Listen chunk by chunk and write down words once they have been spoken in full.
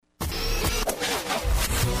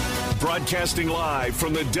Broadcasting live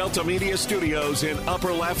from the Delta Media Studios in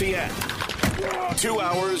Upper Lafayette. 2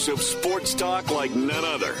 hours of sports talk like none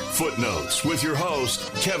other. Footnotes with your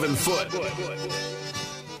host, Kevin Foote.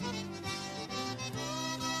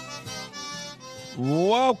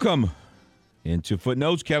 Welcome into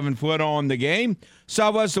Footnotes. Kevin Foote on the game.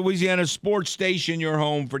 Southwest Louisiana Sports Station, your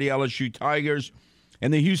home for the LSU Tigers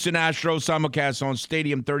and the Houston Astros. Simulcast on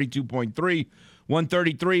Stadium 32.3,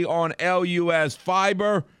 133 on LUS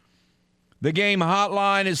Fiber. The game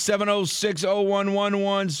hotline is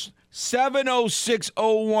 706-0111.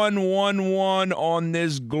 706-0111 on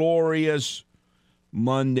this glorious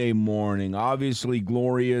Monday morning. Obviously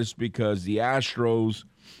glorious because the Astros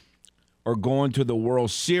are going to the World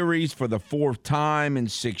Series for the fourth time in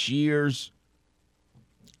 6 years.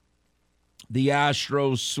 The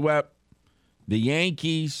Astros swept the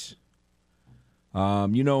Yankees.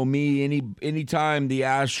 You know me, anytime the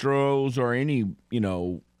Astros or any,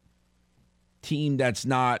 team that's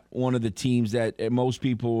not one of the teams that most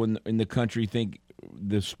people in the country think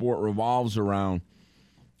the sport revolves around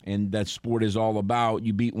and that sport is all about,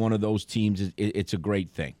 you beat one of those teams, it's a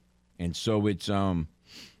great thing. And so it's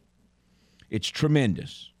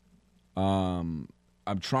tremendous. I'm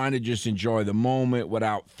trying to just enjoy the moment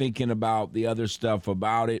without thinking about the other stuff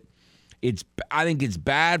about it. I think it's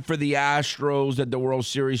bad for the Astros that the World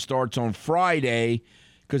Series starts on Friday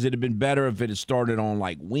because it would have been better if it had started on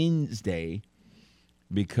like Wednesday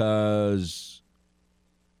because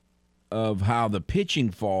of how the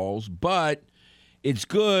pitching falls. But it's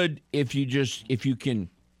good when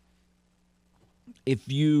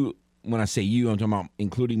I say you, I'm talking about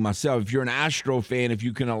including myself. If you're an Astro fan, if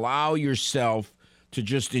you can allow yourself to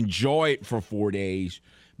just enjoy it for 4 days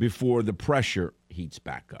before the pressure heats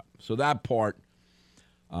back up. So that part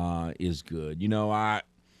is good. Do I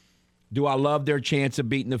love their chance of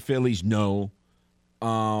beating the Phillies? No.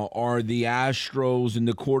 Are the Astros in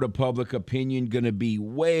the court of public opinion going to be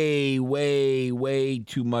way, way, way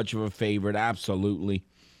too much of a favorite? Absolutely.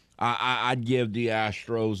 I'd give the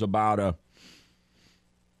Astros about a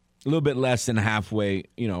little bit less than halfway,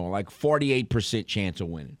 like 48% chance of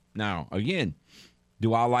winning. Now, again,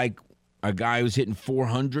 do I like a guy who's hitting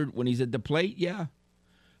 400 when he's at the plate? Yeah.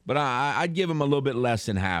 But I'd give him a little bit less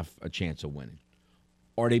than half a chance of winning.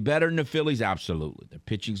 Are they better than the Phillies? Absolutely. Their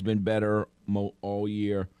pitching's been better all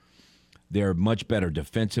year. They're a much better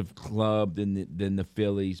defensive club than the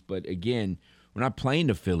Phillies. But, again, we're not playing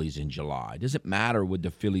the Phillies in July. It doesn't matter what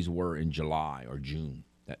the Phillies were in July or June.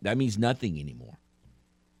 That means nothing anymore.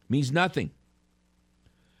 It means nothing.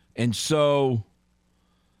 And so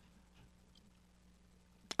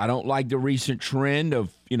I don't like the recent trend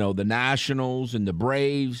of, the Nationals and the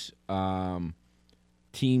Braves,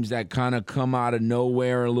 teams that kind of come out of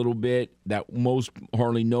nowhere a little bit, that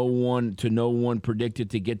hardly no one predicted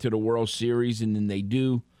to get to the World Series, and then they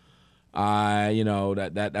do.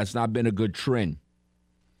 That's not been a good trend.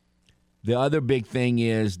 The other big thing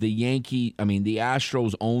is the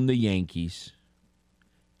Astros own the Yankees,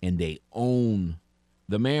 and they own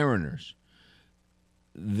the Mariners.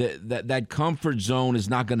 That comfort zone is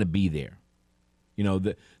not going to be there.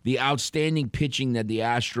 The outstanding pitching that the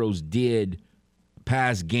Astros did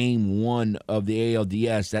past game one of the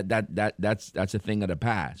ALDS, that's a thing of the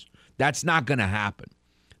past. That's not going to happen.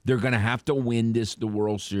 They're going to have to win the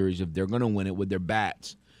World Series if they're going to win it with their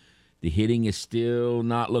bats. The hitting is still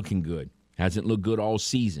not looking good. Hasn't looked good all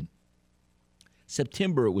season.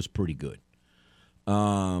 September it was pretty good.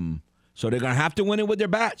 So they're going to have to win it with their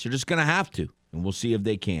bats. They're just going to have to, and we'll see if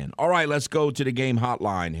they can. All right, let's go to the game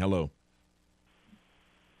hotline. Hello.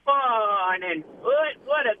 Morning.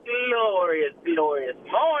 What a glorious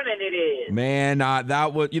morning it is. Man,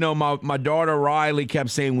 that was, my daughter Riley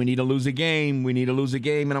kept saying, we need to lose a game.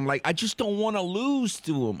 And I'm like, I just don't want to lose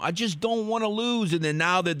to them. I just don't want to lose. And then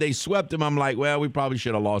now that they swept them, I'm like, well, we probably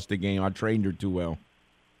should have lost the game. I trained her too well.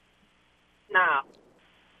 Now,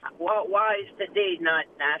 why is today not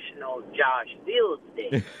National Josh Fields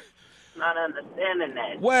Day? Not understanding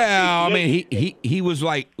that. Well, I mean, he was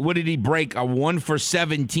like, what did he break? A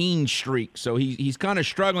 1-for-17 streak. So he's kind of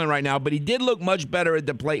struggling right now, but he did look much better at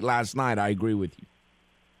the plate last night. I agree with you.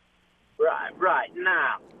 Right.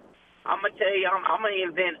 Now, I'm going to tell you, I'm going to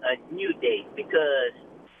invent a new day because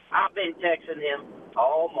I've been texting him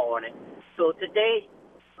all morning. So today,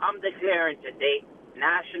 I'm declaring today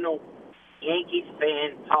National Yankees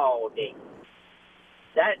Fan Paul Day.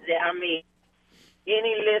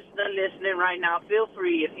 Any listener listening right now, feel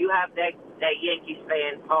free, if you have that Yankees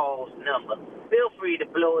fan Paul's number, feel free to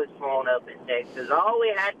blow his phone up and text us. All we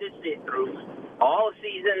had to sit through all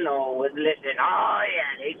season long was listen, oh,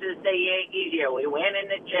 yeah, this is the Yankees, yeah, we win in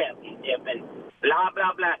the championship, and blah,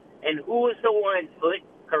 blah, blah. And who was the one,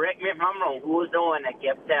 correct me if I'm wrong, who was the one that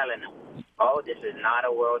kept telling them, oh, this is not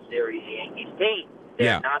a World Series Yankees team.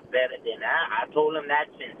 They're not better than that. I told him that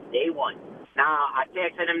since day one. Now, I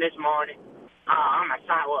texted him this morning. I'm a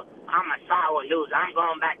sour loser. I'm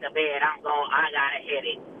going back to bed. I got a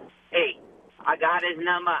headache. Hey, I got his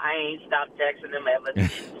number. I ain't stopped texting him ever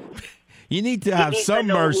since. You need to have some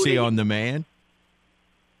mercy on the man.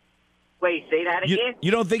 Wait, say that again?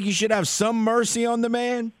 You don't think you should have some mercy on the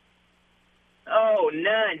man? Oh,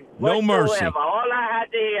 none. No mercy. All I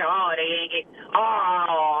had to hear,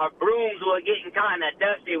 our brooms were getting kind of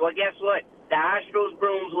dusty. Well, guess what? The Astros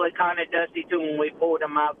brooms were kind of dusty, too, when we pulled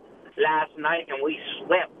them out last night, and we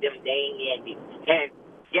swept them dang Yankees. And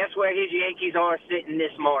guess where his Yankees are sitting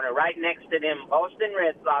this morning? Right next to them Boston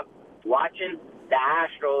Red Sox, watching the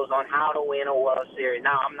Astros on how to win a World Series.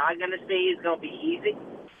 Now, I'm not going to say it's going to be easy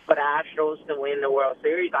for the Astros to win the World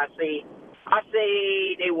Series. I say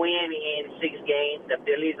they win in 6 games. The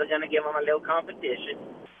Phillies are going to give them a little competition,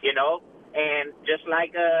 And just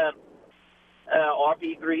like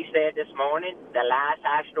RP3 said this morning, the last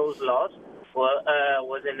Astros loss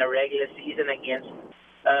was in the regular season against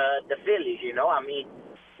the Phillies. I mean,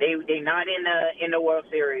 they not in the World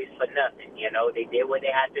Series for nothing. They did what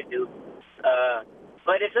they had to do.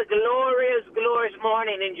 But it's a glorious, glorious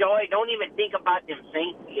morning. Enjoy. Don't even think about them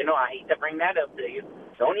Saints. I hate to bring that up to you.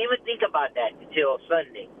 Don't even think about that until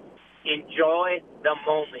Sunday. Enjoy the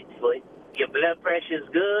moment, Foot. Your blood pressure's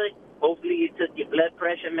good. Hopefully you took your blood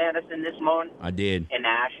pressure medicine this morning. I did. And the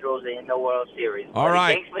Astros are in the World Series. All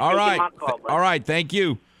right. Thanks for taking my call, all right. Thank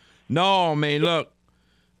you. No, man, look,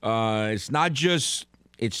 it's not just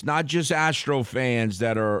Astro fans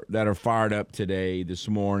that are fired up today, this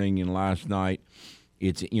morning, and last night.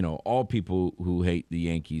 It's all people who hate the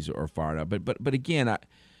Yankees are fired up. But again,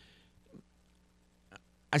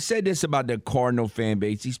 I said this about the Cardinal fan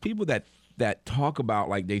base. These people that talk about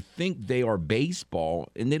like they think they are baseball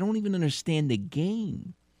and they don't even understand the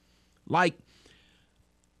game. Like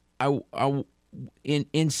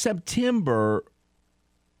in September,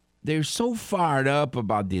 they're so fired up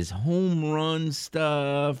about this home run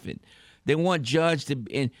stuff, and they want Judge to.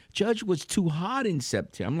 And Judge was too hot in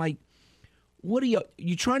September. I'm like, what are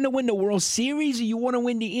you trying to win the World Series, or you want to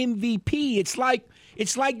win the MVP? It's like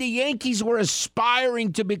the Yankees were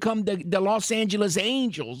aspiring to become the Los Angeles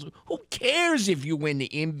Angels. Who cares if you win the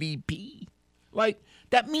MVP? Like,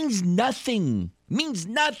 that means nothing. Means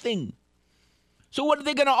nothing. So what, are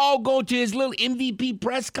they going to all go to his little MVP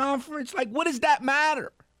press conference? Like, what does that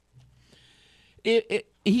matter? He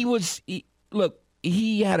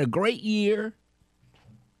had a great year.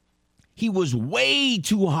 He was way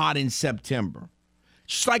too hot in September.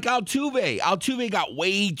 Just like Altuve. Altuve got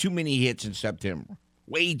way too many hits in September.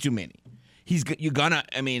 Way too many. You're gonna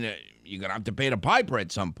have to pay the piper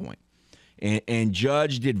at some point. And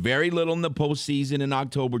Judge did very little in the postseason in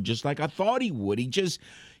October, just like I thought he would.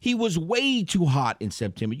 He was way too hot in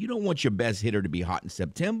September. You don't want your best hitter to be hot in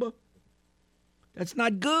September. That's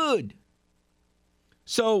not good.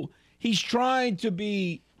 So he's trying to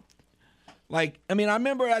be like, I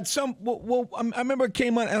remember I remember it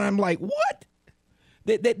came on and I'm like, what?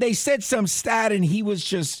 They said some stat and he was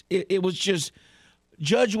just, it was just,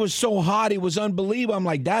 Judge was so hot, it was unbelievable. I'm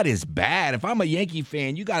like, that is bad. If I'm a Yankee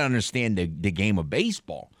fan, you got to understand the game of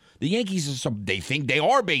baseball. The Yankees, they think they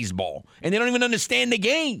are baseball, and they don't even understand the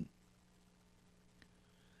game.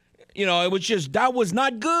 It was just, that was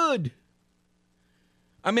not good.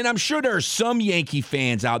 I'm sure there are some Yankee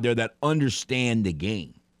fans out there that understand the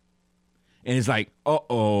game. And it's like,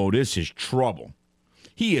 this is trouble.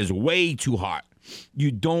 He is way too hot.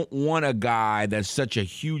 You don't want a guy that's such a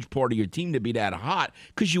huge part of your team to be that hot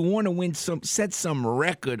because you want to set some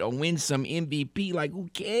record or win some MVP. Like, who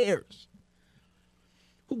cares?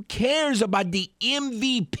 Who cares about the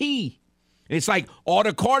MVP? It's like all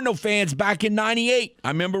the Cardinal fans back in 98. I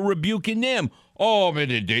remember rebuking them. Oh, man,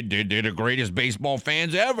 they're the greatest baseball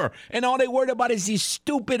fans ever. And all they worried about is this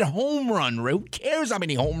stupid home run. Who cares how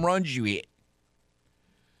many home runs you hit?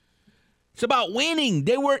 It's about winning.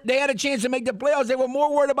 They had a chance to make the playoffs. They were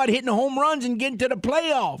more worried about hitting home runs and getting to the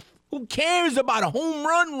playoff. Who cares about home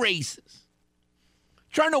run races?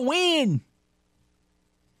 Trying to win.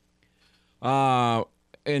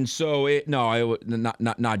 And so it was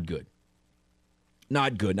not good.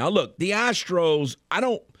 Not good. Now look, the Astros,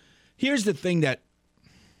 here's the thing that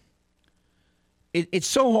it's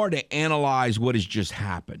so hard to analyze what has just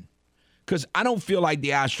happened. Because I don't feel like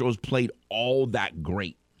the Astros played all that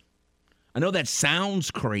great. I know that sounds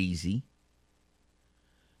crazy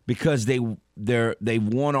because they've won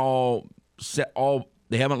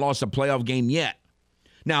they haven't lost a playoff game yet.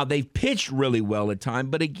 Now, they've pitched really well at times,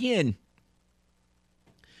 but again,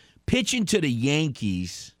 pitching to the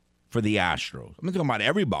Yankees for the Astros. I'm not talking about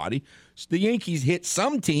everybody. The Yankees hit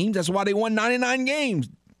some teams. That's why they won 99 games.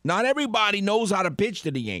 Not everybody knows how to pitch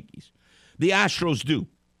to the Yankees. The Astros do.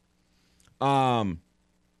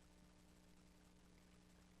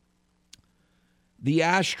 The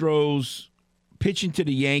Astros pitching to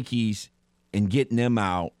the Yankees and getting them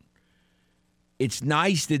out, it's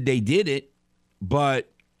nice that they did it,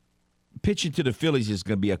 but pitching to the Phillies is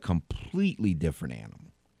going to be a completely different animal.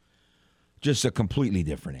 Just a completely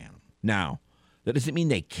different animal. Now, that doesn't mean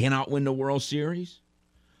they cannot win the World Series.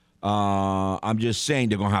 I'm just saying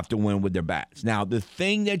they're going to have to win with their bats. Now, the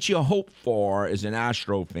thing that you hope for as an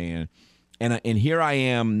Astro fan, and here I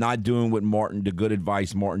am not doing what the good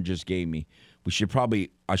advice Martin just gave me. I should probably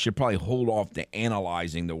hold off to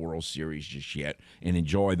analyzing the World Series just yet and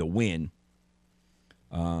enjoy the win.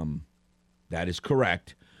 That is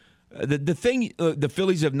correct. The thing, the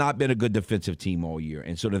Phillies have not been a good defensive team all year,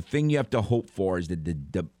 and so the thing you have to hope for is that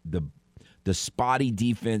the spotty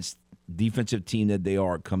defensive team that they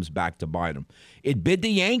are comes back to bite them. It bit the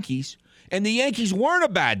Yankees, and the Yankees weren't a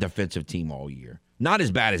bad defensive team all year. Not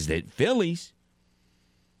as bad as the Phillies.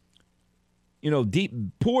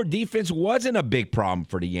 Poor defense wasn't a big problem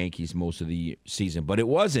for the Yankees most of the season, but it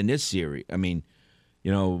was in this series. I mean,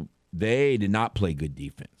 they did not play good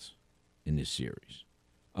defense in this series.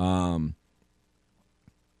 And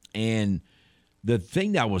the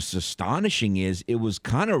thing that was astonishing is it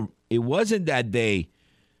wasn't that they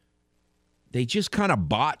just kind of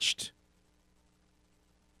botched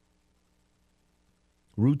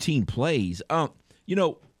routine plays.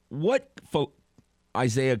 What for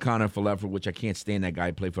Isaiah Connor-Falefa, which I can't stand that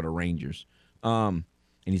guy, played for the Rangers. And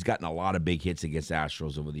he's gotten a lot of big hits against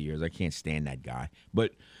Astros over the years. I can't stand that guy.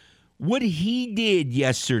 But what he did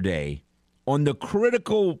yesterday on the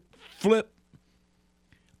critical flip,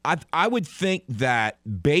 I would think that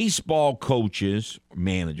baseball coaches,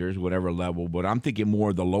 managers, whatever level, but I'm thinking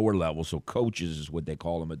more of the lower level, so coaches is what they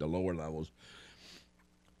call them at the lower levels.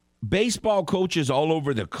 Baseball coaches all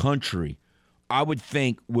over the country, I would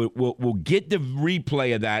think, will get the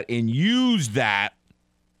replay of that and use that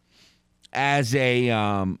as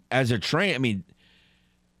a train. I mean,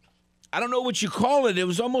 I don't know what you call it. It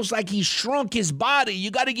was almost like he shrunk his body.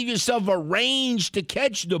 You got to give yourself a range to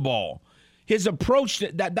catch the ball. His approach,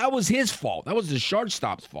 that was his fault. That was the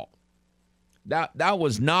shortstop's fault. That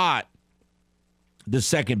was not the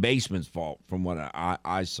second baseman's fault from what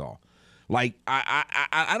I saw. Like,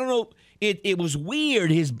 I don't know. It was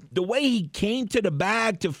weird. The way he came to the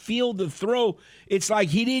bag to field the throw, it's like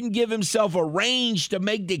he didn't give himself a range to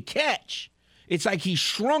make the catch. It's like he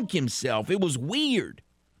shrunk himself. It was weird.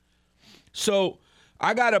 So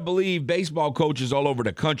I got to believe baseball coaches all over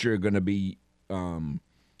the country are going to be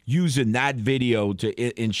using that video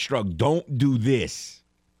to instruct, don't do this.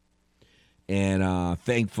 And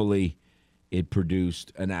thankfully, it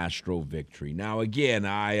produced an Astro victory. Now, again,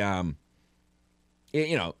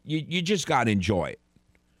 you just got to enjoy it.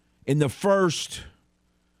 In the first,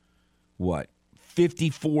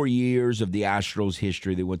 54 years of the Astros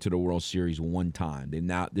history, they went to the World Series one time.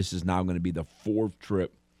 This is now going to be the fourth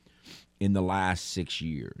trip in the last 6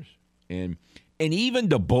 years. And even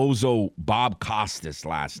the bozo Bob Costas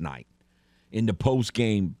last night in the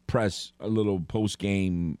post-game press, a little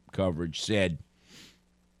post-game coverage, said,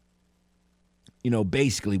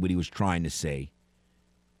 basically what he was trying to say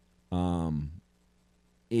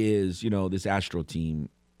is, this Astro team,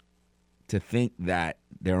 to think that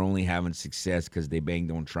they're only having success because they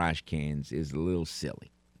banged on trash cans is a little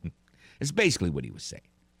silly. It's basically what he was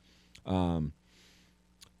saying.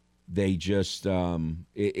 They just,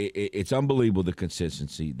 it's unbelievable the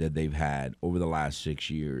consistency that they've had over the last 6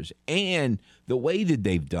 years and the way that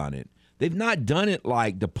they've done it. They've not done it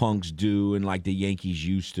like the Punks do and like the Yankees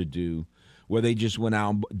used to do, where they just went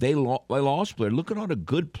out and they lost players. Look at all the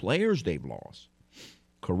good players they've lost.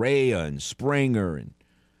 Correa and Springer and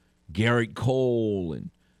Garrett Cole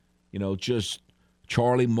and, just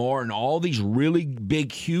Charlie Morton, all these really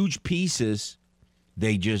big, huge pieces.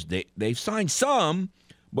 They've signed some,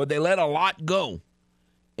 but they let a lot go.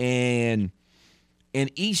 And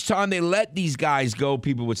each time they let these guys go,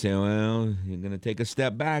 people would say, well, you're going to take a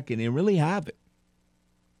step back. And they really haven't.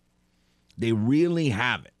 They really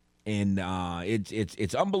haven't. And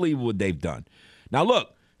it's unbelievable what they've done. Now,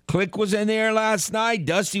 look, Click was in there last night.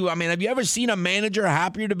 Dusty, have you ever seen a manager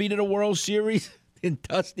happier to be to the World Series than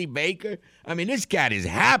Dusty Baker? This cat is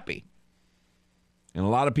happy. And a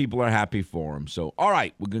lot of people are happy for him. So, all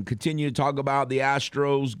right, we're going to continue to talk about the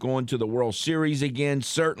Astros going to the World Series again.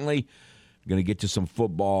 Certainly Going to get to some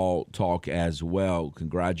football talk as well.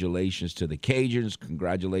 Congratulations to the Cajuns.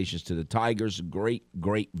 Congratulations to the Tigers. Great,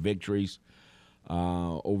 great victories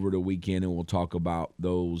over the weekend, and we'll talk about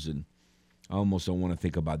those. And I almost don't want to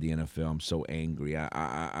think about the NFL. I'm so angry.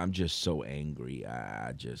 I'm just so angry.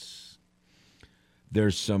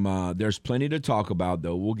 There's plenty to talk about,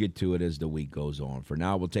 though. We'll get to it as the week goes on. For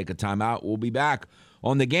now, we'll take a timeout. We'll be back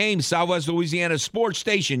on The Game, Southwest Louisiana Sports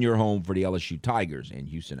Station, your home for the LSU Tigers and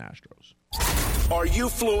Houston Astros. Are you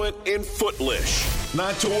fluent in Footlish?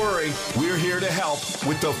 Not to worry, we're here to help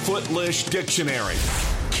with the Footlish Dictionary.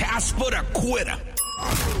 Casper the Quitter.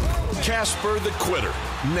 Casper the Quitter.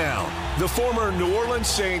 Now, the former New Orleans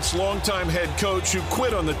Saints longtime head coach who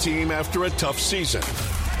quit on the team after a tough season.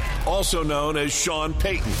 Also known as Sean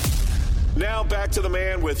Payton. Now back to the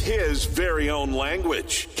man with his very own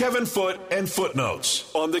language. Kevin Foote and Footnotes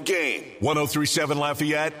on The Game. 103.7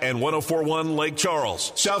 Lafayette and 104.1 Lake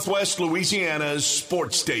Charles. Southwest Louisiana's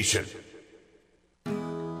sports station.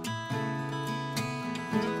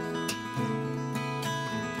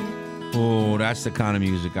 Oh, that's the kind of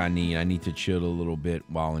music I need. I need to chill a little bit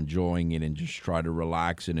while enjoying it and just try to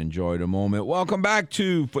relax and enjoy the moment. Welcome back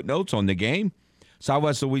to Footnotes on The Game.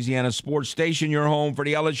 Southwest Louisiana Sports Station, your home for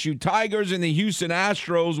the LSU Tigers and the Houston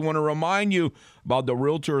Astros. Want to remind you about the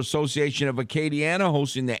Realtor Association of Acadiana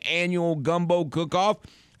hosting the annual Gumbo Cook-Off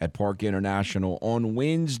at Park International on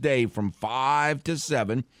Wednesday from 5 to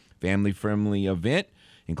 7. Family-friendly event.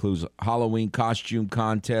 Includes Halloween costume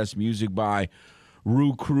contest, music by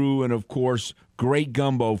Rue Crew, and, of course, great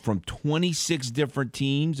gumbo from 26 different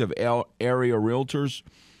teams of area realtors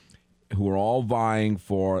who are all vying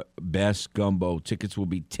for best gumbo. Tickets will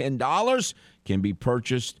be $10, can be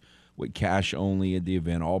purchased with cash only at the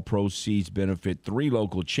event. All proceeds benefit 3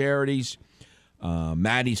 local charities,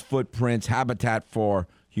 Maddie's Footprints, Habitat for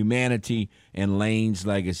Humanity, and Lane's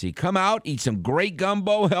Legacy. Come out, eat some great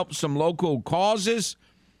gumbo, help some local causes,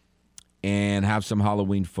 and have some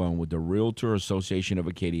Halloween fun with the Realtor Association of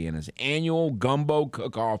Acadiana's annual Gumbo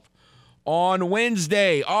Cook-Off on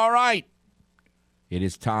Wednesday. All right, it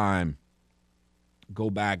is time. Go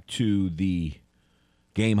back to the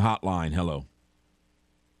game hotline. Hello.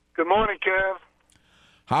 Good morning, Kev.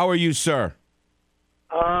 How are you, sir?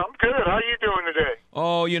 Good. How are you doing today?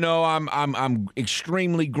 Oh, I'm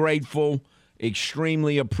extremely grateful,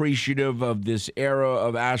 extremely appreciative of this era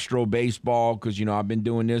of Astro baseball because I've been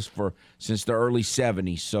doing this since the early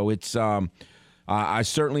 '70s. So it's I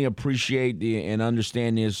certainly appreciate and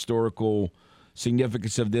understand the historical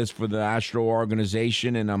significance of this for the Astro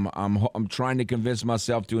organization, and I'm trying to convince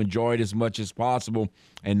myself to enjoy it as much as possible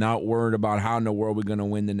and not worried about how in the world we're going to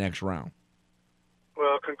win the next round.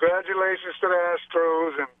 Well, congratulations to the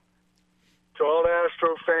Astros and to all the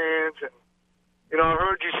Astro fans. And I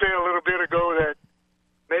heard you say a little bit ago that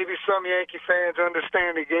maybe some Yankee fans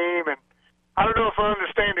understand the game, and I don't know if I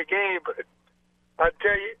understand the game, but I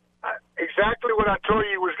tell you exactly what I told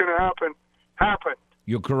you was going to happen happened.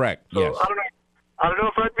 You're correct. So yes. I don't know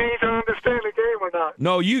if that means I understand the game or not.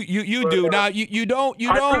 No, you do. Now you don't.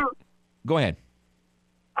 Go ahead.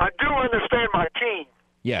 I do understand my team.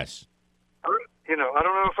 Yes. I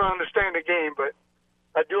don't know if I understand the game, but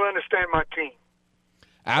I do understand my team.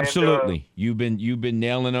 Absolutely. And, you've been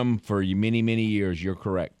nailing them for many, many years. You're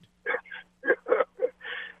correct.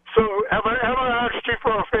 So have I asked you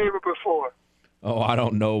for a favor before? Oh, I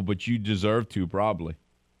don't know, but you deserve to probably.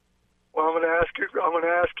 Well, I'm going to ask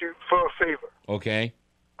you for a favor. Okay.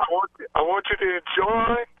 I want you to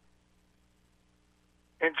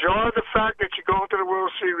enjoy the fact that you're going to the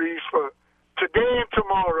World Series for today and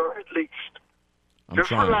tomorrow at least. Just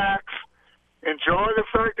trying. Relax. Enjoy the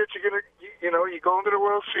fact that you're going to the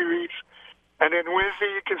World Series, and then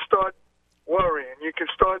Wednesday you can start worrying. You can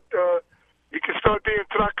start being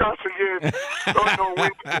tracas again.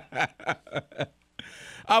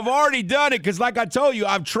 I've already done it because, like I told you,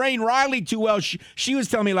 I've trained Riley too well. She was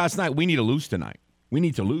telling me last night, we need to lose tonight. We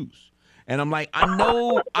need to lose. And I'm like,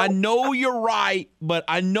 I know you're right, but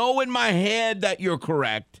I know in my head that you're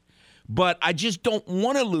correct, but I just don't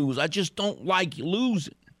want to lose. I just don't like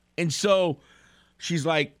losing. And so she's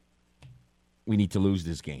like, we need to lose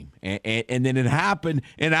this game. And then it happened.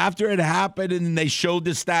 And after it happened, and they showed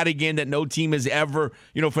the stat again that no team has ever,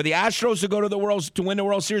 for the Astros to win the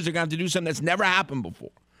World Series, they're going to have to do something that's never happened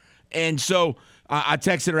before. And so I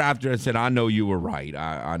texted her after and said, I know you were right.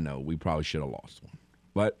 I know. We probably should have lost one.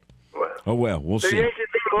 But, we'll see. The Yankees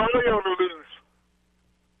didn't allow you to lose.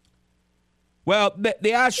 Well,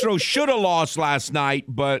 the Astros should have lost last night,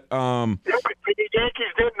 but yeah, but the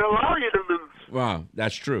Yankees didn't allow you to lose. Wow,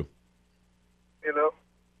 that's true.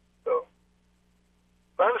 So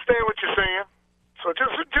I understand what you're saying. So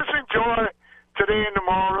just enjoy today and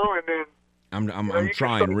tomorrow, and then I'm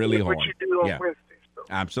trying really hard. What you do on Wednesday. So.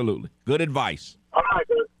 Absolutely. Good advice. All right.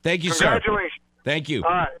 Good. Thank you, sir. Congratulations. Thank you. All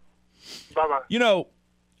right. Bye-bye. You know,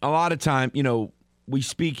 a lot of time, we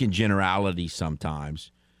speak in generalities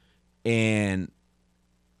sometimes. And,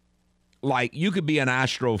 like, you could be an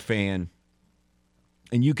Astro fan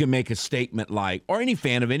and you can make a statement like, or any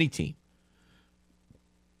fan of any team.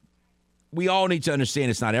 We all need to understand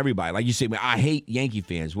it's not everybody. Like you say, I hate Yankee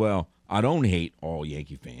fans. Well, I don't hate all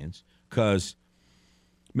Yankee fans because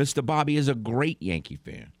Mr. Bobby is a great Yankee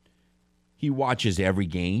fan. He watches every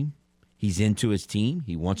game. He's into his team.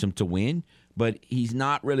 He wants them to win. But he's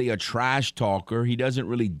not really a trash talker. He doesn't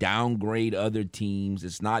really downgrade other teams.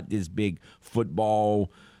 It's not this big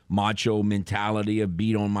football macho mentality of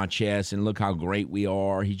beat on my chest and look how great we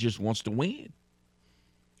are. He just wants to win.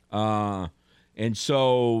 And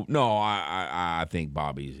so, no, I think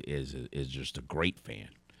Bobby is just a great fan.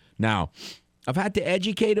 Now, I've had to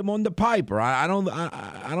educate him on the Piper. I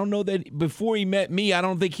don't know that before he met me, I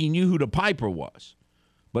don't think he knew who the Piper was.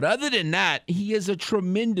 But other than that, he is a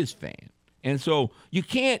tremendous fan. And so you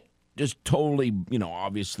can't just totally,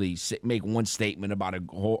 obviously make one statement about a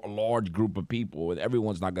large group of people.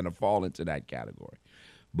 Everyone's not going to fall into that category.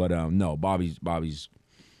 But no, Bobby's.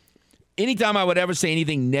 Anytime I would ever say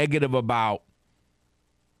anything negative about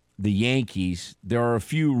the Yankees, there are a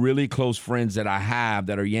few really close friends that I have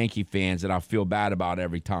that are Yankee fans that I feel bad about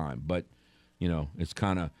every time. But, it's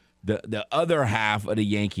kind of the other half of the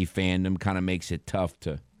Yankee fandom kind of makes it tough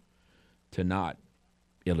to not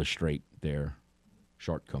illustrate their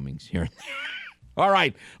shortcomings here. All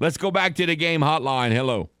right, let's go back to the game hotline.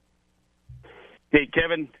 Hello. Hey,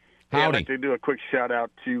 Kevin. Howdy. I'd like to do a quick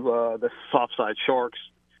shout-out to the Softside Sharks,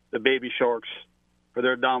 the Baby Sharks, for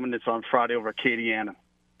their dominance on Friday over Acadiana.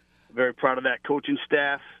 Very proud of that coaching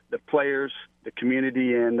staff, the players, the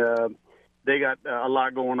community, and they got a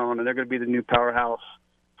lot going on, and they're going to be the new powerhouse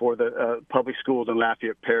for the public schools in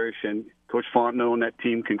Lafayette Parish. And Coach Fontenot and that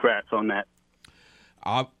team, congrats on that.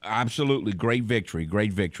 Absolutely. Great victory.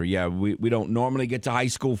 Yeah, we don't normally get to high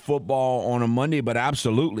school football on a Monday, but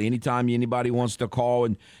absolutely. Anytime anybody wants to call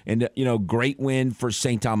and great win for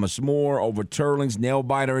St. Thomas More over Turlings, nail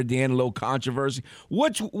biter at the end, a little controversy.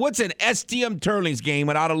 What's an STM Turlings game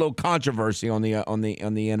without a little controversy on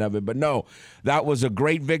the end of it? But no, that was a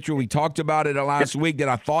great victory. We talked about it last week that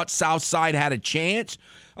I thought Southside had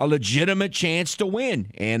a legitimate chance to win.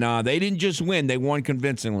 And they didn't just win, they won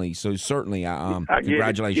convincingly. So certainly,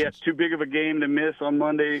 congratulations. Yeah, it's too big of a game to miss on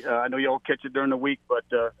Monday. I know y'all catch it during the week, but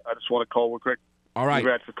I just want to call real quick. All right.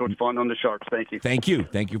 Congrats for Coach Fontenot on the Sharks. Thank you.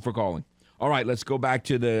 Thank you for calling. All right, let's go back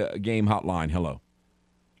to the game hotline. Hello.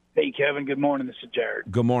 Hey, Kevin. Good morning. This is Jared.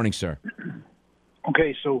 Good morning, sir.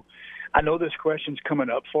 Okay, so I know this question's coming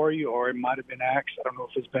up for you, or it might have been asked. I don't know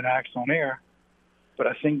if it's been asked on air. But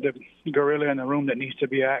I think the gorilla in the room that needs to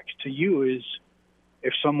be asked to you is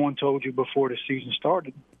if someone told you before the season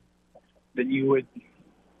started that you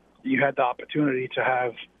had the opportunity to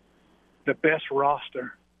have the best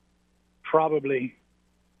roster, probably,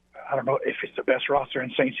 I don't know if it's the best roster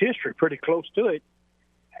in Saints history, pretty close to it,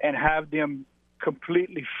 and have them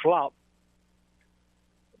completely flop,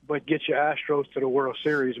 but get your Astros to the World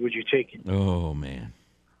Series, would you take it? Oh, man.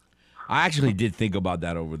 I actually did think about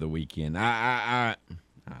that over the weekend. I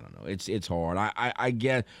don't know. It's hard. I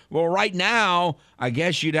guess. Well, right now, I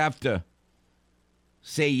guess you'd have to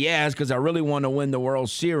say yes because I really want to win the World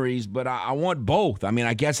Series, but I want both. I mean,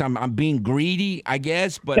 I guess I'm being greedy. I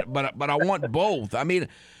guess, but I want both. I mean,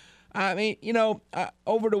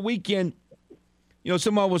 over the weekend,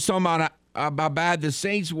 someone was talking about how bad the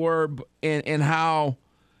Saints were and how.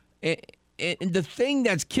 And the thing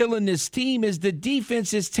that's killing this team is the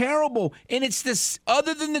defense is terrible. And it's this,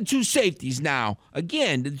 other than the two safeties now,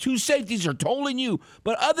 again, the two safeties are tolling you.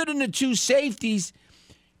 But other than the two safeties,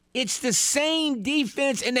 it's the same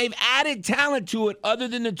defense, and they've added talent to it other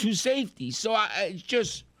than the two safeties. So it's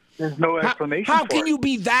just. There's no explanation. How can you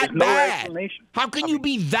be that bad? How can you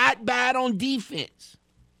be that bad on defense?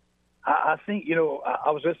 I think, I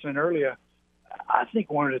was listening earlier. I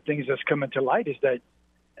think one of the things that's coming to light is that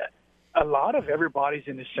a lot of everybody's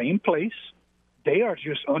in the same place. They are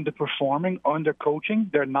just underperforming,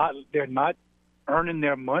 undercoaching. They're not earning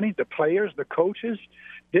their money. The players, the coaches.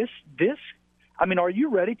 Are you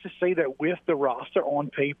ready to say that with the roster on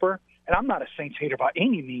paper? And I'm not a Saints hater by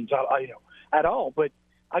any means, at all. But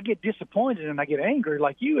I get disappointed and I get angry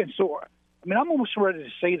like you. And so, I'm almost ready to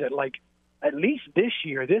say that, like, at least this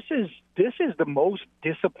year, this is the most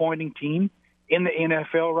disappointing team in the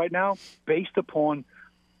NFL right now, based upon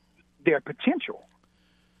their potential.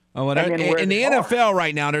 Oh, in the NFL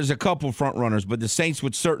right now, there's a couple front runners, but the Saints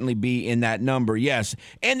would certainly be in that number, yes.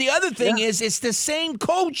 And the other thing is, it's the same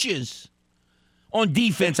coaches on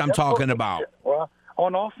defense I'm talking about. Well,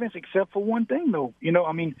 on offense, except for one thing, though. You know,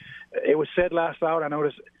 I mean, it was said last out. I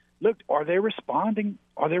noticed. Look, are they responding?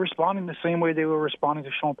 Are they responding the same way they were responding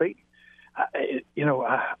to Sean Payton?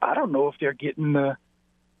 I don't know if they're getting the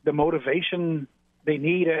motivation they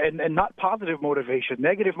need, and not positive motivation,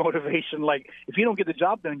 negative motivation. Like, if you don't get the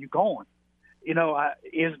job done, you're gone. You know,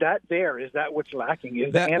 is that there? Is that what's lacking?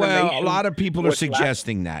 Is that well, a lot of people are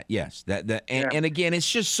suggesting that. Yes, and again, it's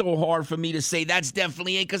just so hard for me to say that's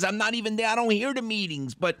definitely it because I'm not even there. I don't hear the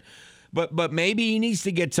meetings, but maybe he needs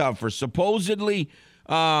to get tougher. Supposedly,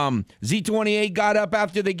 Z28 got up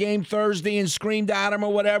after the game Thursday and screamed at him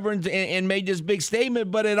or whatever and made this big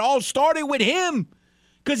statement, but it all started with him.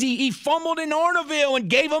 Because he fumbled in Arnaville and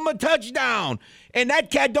gave him a touchdown. And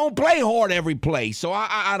that cat don't play hard every play. So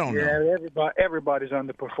I don't know. Yeah, everybody's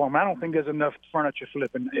underperforming. I don't think there's enough furniture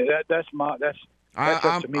flipping. That's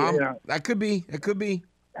up to me. That could be.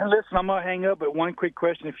 And listen, I'm going to hang up, but one quick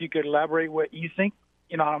question. If you could elaborate what you think.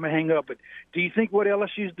 You know, I'm going to hang up. But do you think what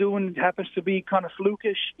LSU's doing happens to be kind of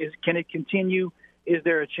flukish? Can it continue? Is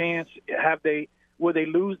there a chance? Will they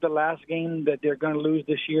lose the last game that they're going to lose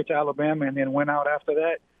this year to Alabama and then win out after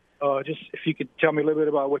that? Just if you could tell me a little bit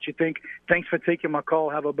about what you think. Thanks for taking my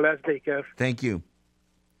call. Have a blessed day, Kev. Thank you.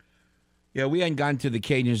 Yeah, we hadn't gotten to the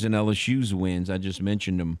Cajuns and LSU's wins. I just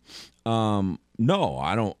mentioned them. No,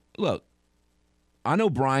 I don't. Look, I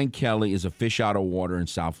know Brian Kelly is a fish out of water in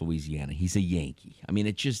South Louisiana. He's a Yankee. I mean,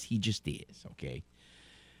 he just is, okay?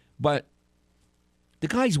 But the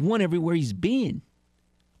guy's won everywhere he's been.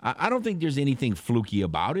 I don't think there's anything fluky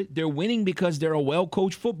about it. They're winning because they're a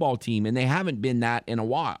well-coached football team, and they haven't been that in a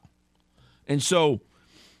while. And so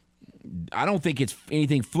I don't think it's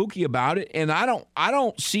anything fluky about it, and I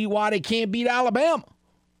don't see why they can't beat Alabama.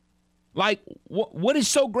 Like, what is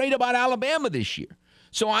so great about Alabama this year?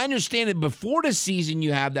 So I understand that before the season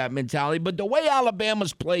you have that mentality, but the way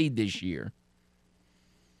Alabama's played this year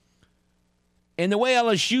and the way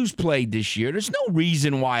LSU's played this year, there's no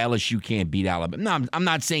reason why LSU can't beat Alabama. No, I'm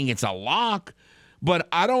not saying it's a lock, but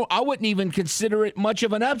I wouldn't even consider it much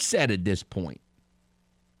of an upset at this point.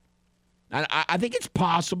 I think it's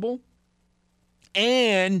possible.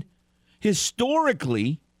 And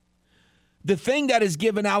historically, the thing that has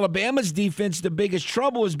given Alabama's defense the biggest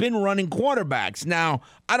trouble has been running quarterbacks. Now,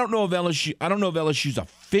 I don't know if LSU's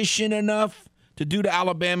efficient enough to do to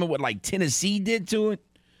Alabama what like Tennessee did to it.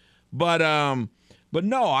 But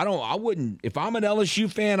no, I wouldn't. If I'm an LSU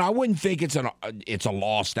fan, I wouldn't think it's a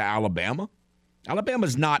loss to Alabama.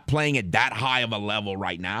 Alabama's not playing at that high of a level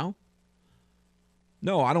right now.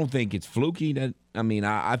 No, I don't think it's fluky.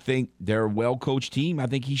 I think they're a well-coached team. I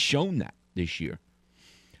think he's shown that this year.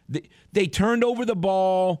 They turned over the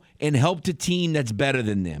ball and helped a team that's better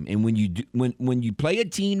than them. And when you play a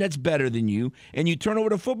team that's better than you and you turn over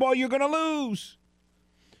the football, you're going to lose.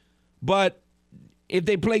 But if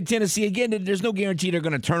they play Tennessee again, there's no guarantee they're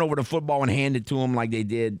going to turn over the football and hand it to them like they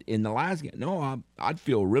did in the last game. No, I'd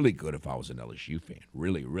feel really good if I was an LSU fan.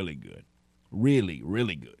 Really, really good. Really,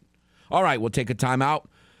 really good. All right, we'll take a timeout.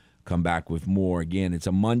 Come back with more. Again, it's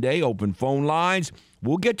a Monday, open phone lines.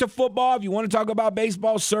 We'll get to football. If you want to talk about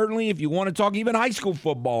baseball, certainly. If you want to talk even high school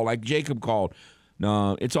football, like Jacob called.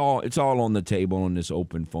 No, it's all on the table on this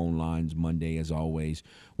open phone lines Monday, as always.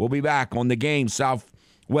 We'll be back on The Game,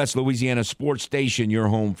 Southwest Louisiana Sports Station, your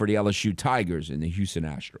home for the LSU Tigers and the Houston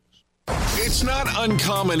Astros. It's not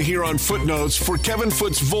uncommon here on Footnotes for Kevin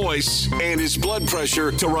Foote's voice and his blood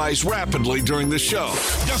pressure to rise rapidly during the show.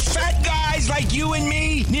 The fat guys like you and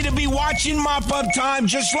me need to be watching mop-up time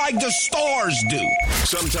just like the stars do.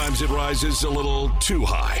 Sometimes it rises a little too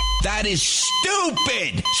high. That is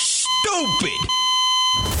stupid. Stupid.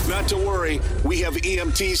 Not to worry, we have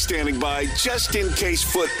EMTs standing by just in case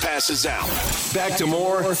Foot passes out. Back to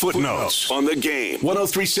more Footnotes on The Game.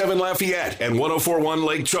 103.7 Lafayette and 104.1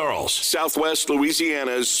 Lake Charles, Southwest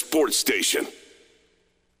Louisiana's sports station.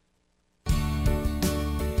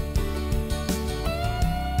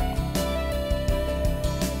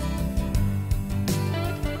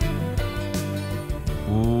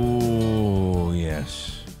 Oh,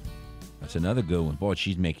 yes. That's another good one. Boy,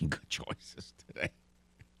 she's making good choices today.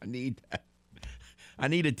 I need that. I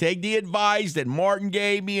need to take the advice that Martin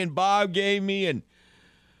gave me and Bob gave me and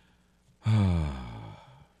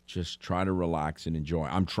just try to relax and enjoy.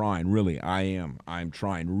 I'm trying, really. I am. I'm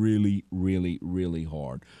trying really, really, really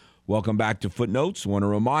hard. Welcome back to Footnotes. Want to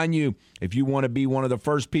remind you, if you want to be one of the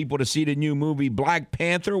first people to see the new movie Black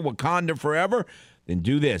Panther, Wakanda Forever, then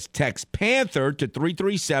do this. Text Panther to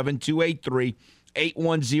 337-283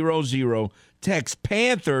 283-8100. Text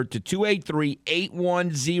Panther to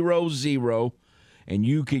 283-8100, and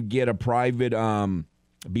you could get a private,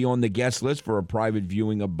 be on the guest list for a private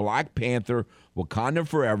viewing of Black Panther Wakanda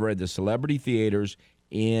Forever at the Celebrity Theaters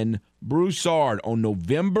in Broussard on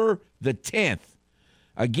November the 10th.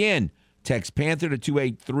 Again, text Panther to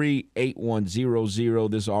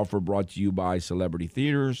 283-8100. This offer brought to you by Celebrity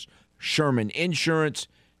Theaters, Sherman Insurance,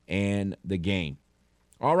 and The Game.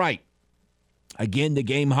 All right. Again, the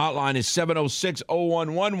game hotline is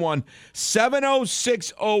 706-0111,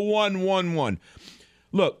 706-0111.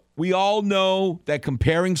 Look, we all know that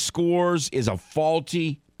comparing scores is a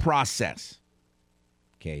faulty process.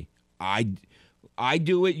 Okay? I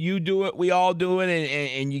do it, you do it, we all do it,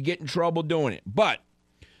 and you get in trouble doing it.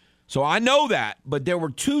 So I know that, but there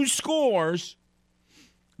were two scores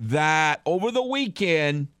that over the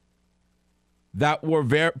weekend that were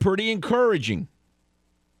pretty encouraging.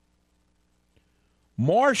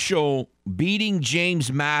 Marshall beating James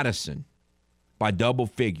Madison by double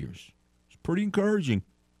figures. It's pretty encouraging.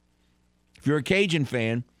 If you're a Cajun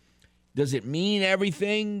fan, does it mean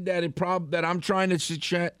everything that I'm trying to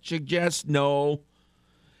suggest? No.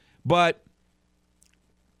 But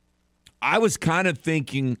I was kind of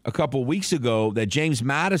thinking a couple weeks ago that James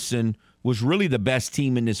Madison was really the best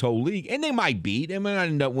team in this whole league. And they might be. They might not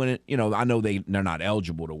end up winning. You know, I know they're not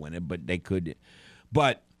eligible to win it, but they could.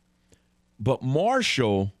 But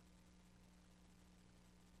Marshall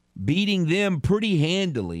beating them pretty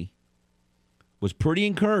handily was pretty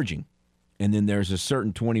encouraging. And then there's a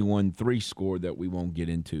certain 21-3 score that we won't get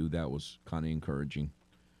into. That was kind of encouraging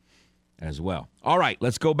as well. All right,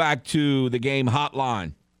 let's go back to the game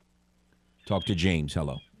hotline. Talk to James.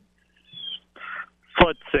 Hello.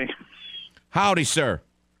 Footsie. Howdy, sir.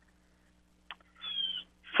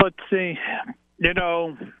 Footsie. You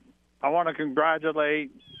know, I want to congratulate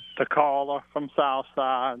the caller from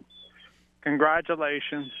Southside.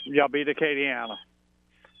 Congratulations. Y'all beat Acadiana.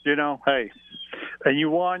 You know, hey. And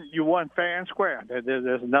you won fair and square.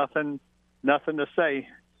 There's nothing to say.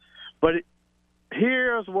 But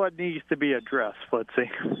here's what needs to be addressed,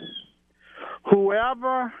 Footsie.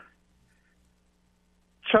 Whoever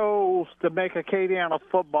chose to make Acadiana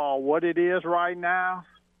football what it is right now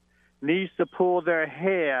needs to pull their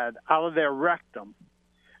head out of their rectum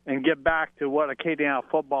and get back to what Acadiana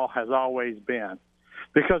football has always been.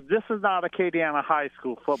 Because this is not Acadiana high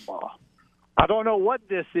school football. I don't know what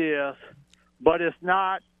this is, but it's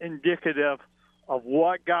not indicative of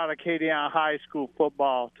what got Acadiana high school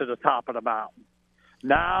football to the top of the mountain.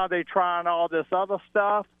 Now they're trying all this other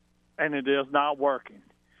stuff, and it is not working.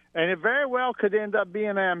 And it very well could end up being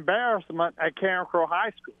an embarrassment at Carencro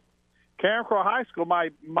High School. Carencro High School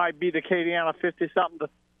might beat Acadiana 50-something to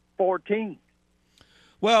 14.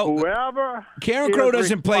 Well, whoever Carencro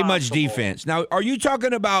doesn't play much defense. Now, are you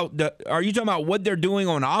talking about what they're doing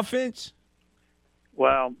on offense?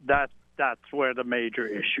 Well, that's where the major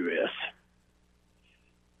issue is.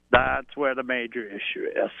 That's where the major issue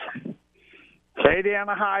is.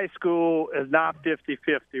 Acadiana High School is not 50-50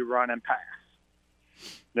 run and pass.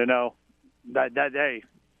 You know, that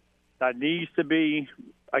needs to be.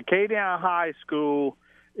 Acadiana High School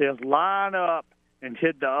is line up and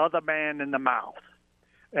hit the other man in the mouth.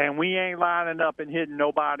 And we ain't lining up and hitting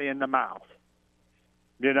nobody in the mouth.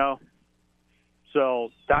 You know?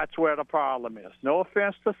 So that's where the problem is. No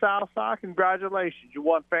offense to Southside. Congratulations. You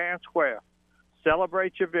won fair and square.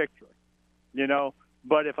 Celebrate your victory. You know?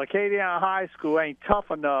 But if Acadiana High School ain't tough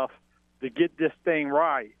enough to get this thing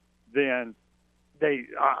right, then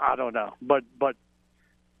I don't know. But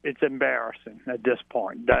it's embarrassing at this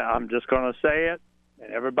point. I'm just going to say it,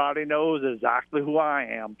 and everybody knows exactly who I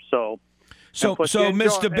am. So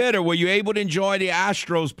Mr. Bitter, were you able to enjoy the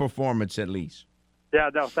Astros performance at least?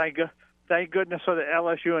 Yeah, no, thank goodness for the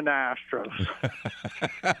LSU and the Astros.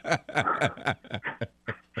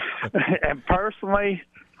 And personally,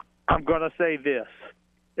 I'm going to say this.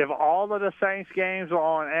 If all of the Saints games are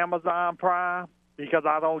on Amazon Prime, because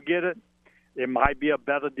I don't get it, it might be a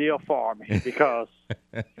better deal for me because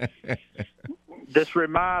this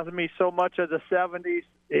reminds me so much of the 70s.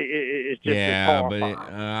 It's just horrifying.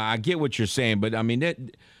 But I get what you're saying. But, I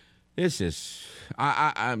mean, this is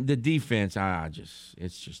the defense,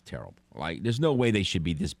 it's just terrible. Like, there's no way they should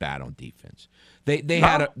be this bad on defense. They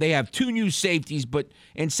have two new safeties,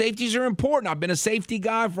 and safeties are important. I've been a safety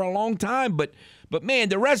guy for a long time, but man,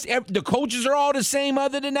 the coaches are all the same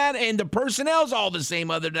other than that, and the personnel's all the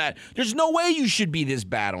same other than that. There's no way you should be this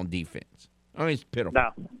bad on defense. I mean, it's pitiful.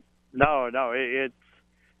 No. It's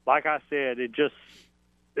like I said, it just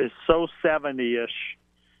is so 70-ish.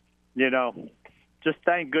 You know, just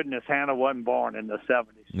thank goodness Hannah wasn't born in the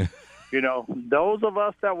 70s. Those of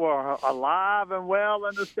us that were alive and well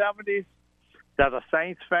in the 70s, that are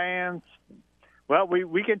Saints fans, well,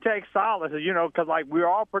 we can take solace, because, we're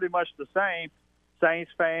all pretty much the same.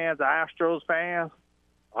 Saints fans, Astros fans.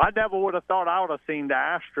 I never would have thought I would have seen the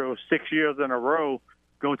Astros 6 years in a row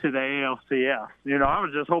go to the ALCS. I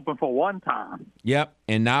was just hoping for one time. Yep,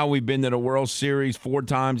 and now we've been to the World Series 4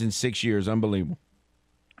 times in 6 years. Unbelievable.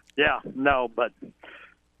 Yeah, no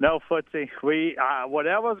footsie. We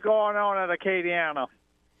whatever's going on at Acadiana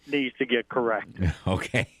needs to get corrected.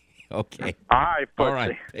 Okay. All right, footsie. All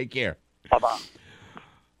right, take care. Bye-bye.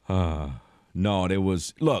 No, there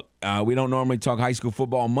was – look, we don't normally talk high school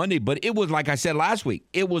football on Monday, but it was, like I said last week,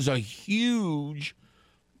 it was a huge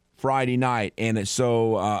Friday night. And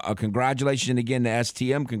so congratulations again to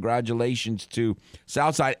STM. Congratulations to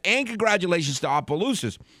Southside. And congratulations to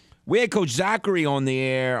Opelousas. We had Coach Zachary on the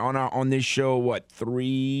air on this show,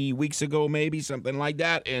 3 weeks ago maybe, something like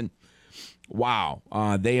that. And, wow,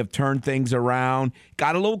 they have turned things around.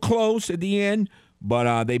 Got a little close at the end.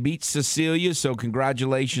 But they beat Cecilia, so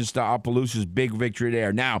congratulations to Opelousas. Big victory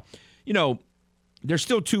there. Now, there's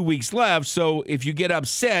still 2 weeks left, so if you get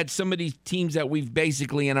upset, some of these teams that we've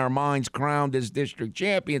basically in our minds crowned as district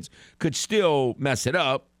champions could still mess it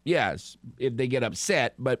up, yes, if they get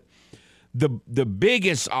upset. But the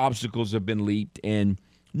biggest obstacles have been leaped, and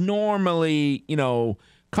normally,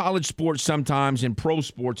 college sports sometimes, in pro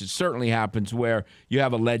sports, it certainly happens where you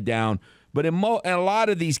have a letdown. But in a lot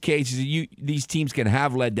of these cases, these teams can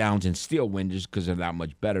have letdowns and still win just because they're that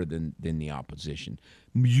much better than the opposition.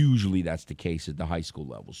 Usually that's the case at the high school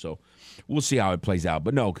level. So we'll see how it plays out.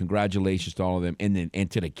 But, no, congratulations to all of them. And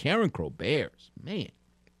to the Karen Crow Bears. Man.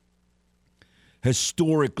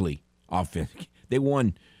 Historically, they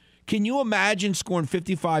won. Can you imagine scoring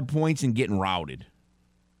 55 points and getting routed?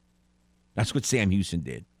 That's what Sam Houston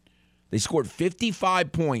did. They scored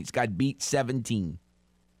 55 points, got beat 17.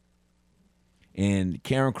 And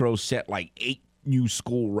Karen Crow set 8 new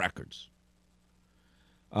school records.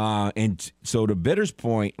 And so to Bitter's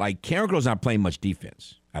point, Karen Crow's not playing much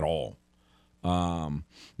defense at all.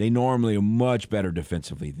 They normally are much better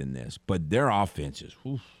defensively than this. But their offense is,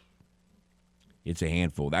 it's a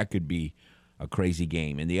handful. That could be a crazy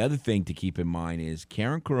game. And the other thing to keep in mind is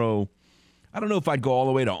Karen Crow, I don't know if I'd go all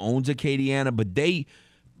the way to owns Acadiana, but they,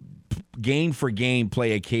 game for game,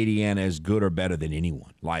 play Acadiana as good or better than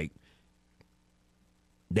anyone.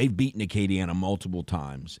 They've beaten Acadiana multiple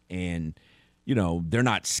times, and, they're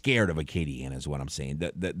not scared of Acadiana is what I'm saying.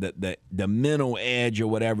 The mental edge or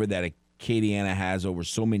whatever that Acadiana has over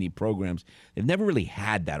so many programs, they've never really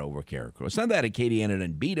had that over Karen Crow. It's not that Acadiana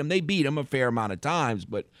didn't beat them. They beat them a fair amount of times,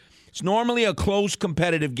 but it's normally a close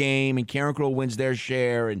competitive game, and Karen Crow wins their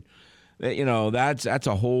share, and, that's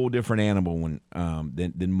a whole different animal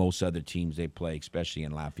than most other teams they play, especially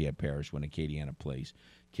in Lafayette Parish when Acadiana plays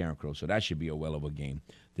Karen Crow. So that should be a well of a game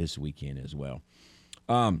this weekend as well.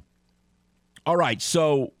 All right,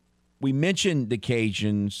 so we mentioned the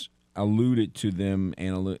Cajuns, alluded to them,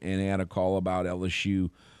 and had a call about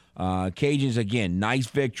LSU. Cajuns, again, nice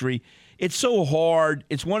victory. It's so hard.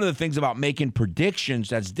 It's one of the things about making predictions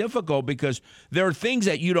that's difficult because there are things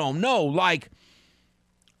that you don't know. Like,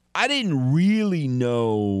 I didn't really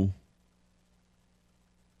know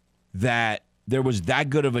that there was that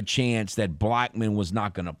good of a chance that Blackman was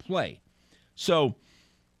not going to play. So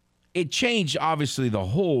it changed, obviously, the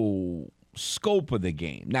whole scope of the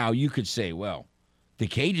game. Now, you could say, well, the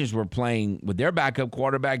Cajuns were playing with their backup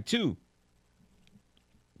quarterback too.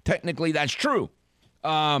 Technically, that's true.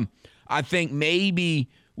 I think maybe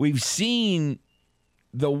we've seen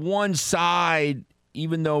the one side,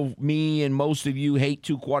 even though me and most of you hate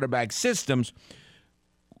 2 quarterback systems,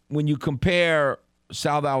 when you compare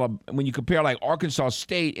Arkansas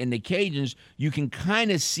State and the Cajuns, you can kind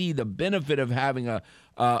of see the benefit of having a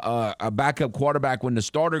backup quarterback when the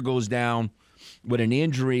starter goes down with an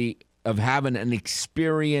injury, of having an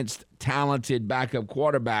experienced, talented backup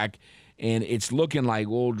quarterback, and it's looking like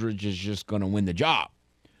Aldridge is just going to win the job.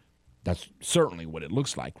 That's certainly what it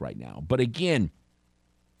looks like right now. But again,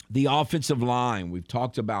 the offensive line, we've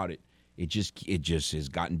talked about it. It just has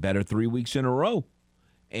gotten better 3 weeks in a row.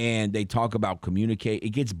 And they talk about communicate.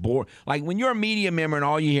 It gets bored. Like when you're a media member and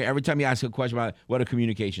all you hear every time you ask a question about whether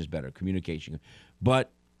communication is better, communication.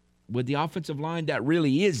 But with the offensive line, that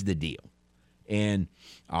really is the deal. And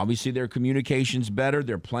obviously their communication's better.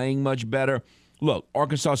 They're playing much better. Look,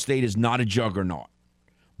 Arkansas State is not a juggernaut.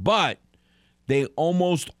 But they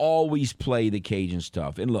almost always play the Cajuns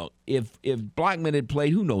tough. And look, if Blackman had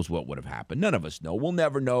played, who knows what would have happened? None of us know. We'll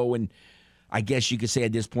never know. And I guess you could say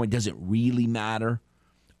at this point, does it really matter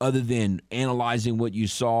other than analyzing what you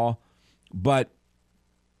saw? But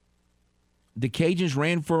the Cajuns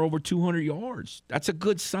ran for over 200 yards. That's a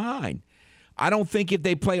good sign. I don't think if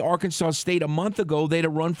they play Arkansas State a month ago, they'd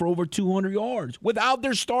have run for over 200 yards without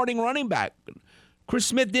their starting running back. Chris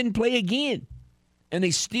Smith didn't play again, and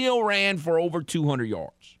they still ran for over 200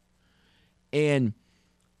 yards. And,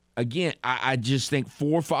 again, I just think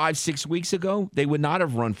 4, 5, 6 weeks ago, they would not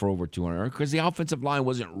have run for over 200 yards because the offensive line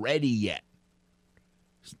wasn't ready yet.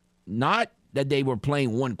 Not that they were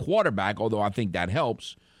playing one quarterback, although I think that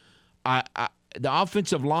helps. The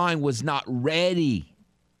offensive line was not ready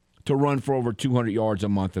to run for over 200 yards a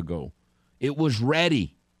month ago. It was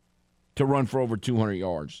ready to run for over 200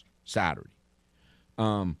 yards Saturday.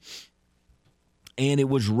 And it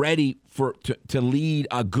was ready to lead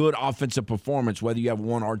a good offensive performance, whether you have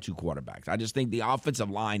one or two quarterbacks. I just think the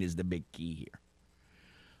offensive line is the big key here.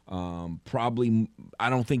 Probably, I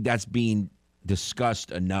don't think that's being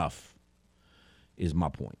discussed enough, is my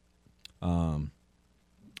point.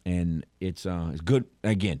 And it's good.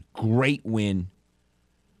 Again, great win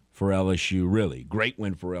for LSU, really great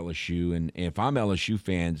win for LSU. And if I'm LSU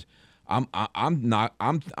fans, I'm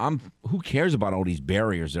who cares about all these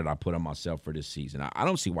barriers that I put on myself for this season? I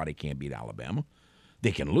don't see why they can't beat Alabama.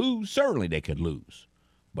 They can lose, certainly they could lose,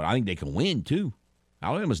 but I think they can win too.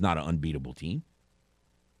 Alabama's not an unbeatable team,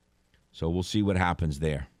 so we'll see what happens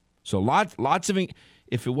there. So lots of,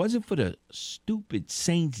 if it wasn't for the stupid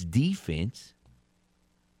Saints defense.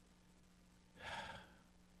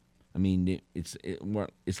 I mean, it's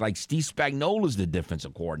like Steve Spagnuolo's the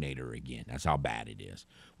defensive coordinator again. That's how bad it is.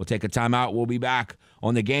 We'll take a timeout. We'll be back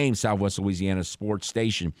on The Game, Southwest Louisiana Sports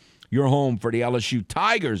Station. Your home for the LSU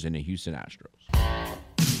Tigers and the Houston Astros.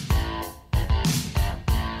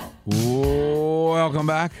 Welcome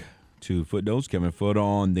back to Footnotes. Kevin Foote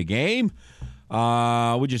on The Game.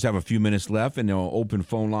 We just have a few minutes left, and they'll open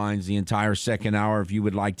phone lines the entire second hour. If you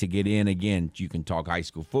would like to get in, again, you can talk high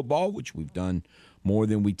school football, which we've done more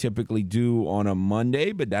than we typically do on a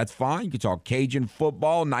Monday, but that's fine. You can talk Cajun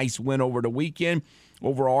football. Nice win over the weekend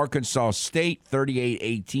over Arkansas State,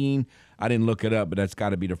 38-18. I didn't look it up, but that's got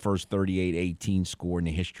to be the first 38-18 score in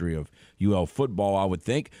the history of UL football, I would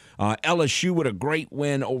think. LSU with a great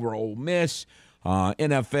win over Ole Miss.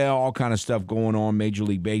 NFL, all kind of stuff going on. Major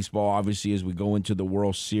League Baseball, obviously, as we go into the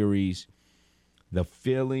World Series. The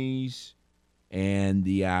Phillies and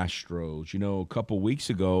the Astros. You know, a couple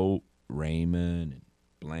weeks ago, Raymond and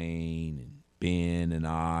Blaine and Ben and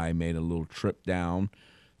I made a little trip down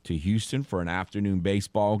to Houston for an afternoon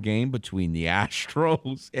baseball game between the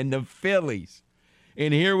Astros and the Phillies.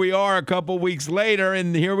 And here we are a couple weeks later,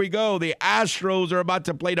 and here we go. The Astros are about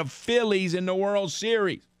to play the Phillies in the World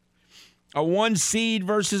Series. A 1 seed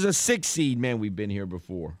versus a 6 seed. Man, we've been here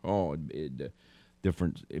before. Oh, it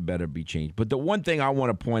better be changed. But the one thing I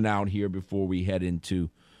want to point out here before we head into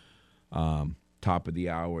top of the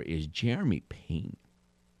hour is Jeremy Payne.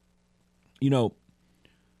 You know,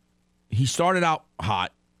 he started out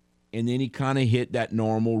hot, and then he kind of hit that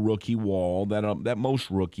normal rookie wall that most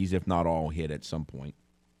rookies, if not all, hit at some point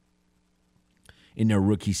in their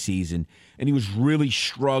rookie season. And he was really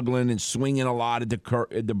struggling and swinging a lot at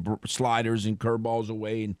the sliders and curveballs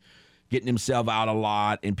away and getting himself out a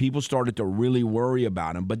lot. And people started to really worry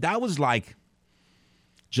about him. But that was like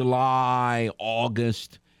July,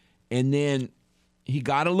 August. And then he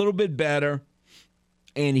got a little bit better,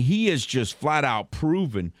 and he has just flat out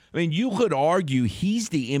proven. I mean, you could argue he's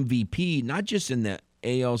the MVP, not just in the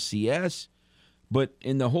ALCS, but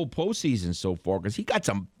in the whole postseason so far, because he got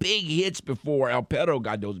some big hits before El Perro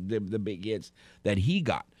got the big hits that he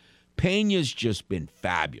got. Pena's just been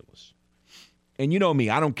fabulous. And you know me,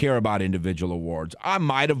 I don't care about individual awards. I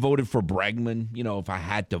might have voted for Bregman, if I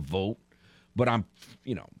had to vote. But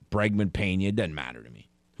Bregman, Pena, it doesn't matter to me.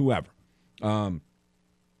 Whoever.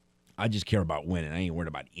 I just care about winning. I ain't worried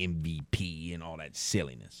about MVP and all that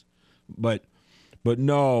silliness. But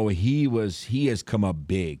no, he has come up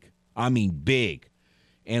big. I mean, big.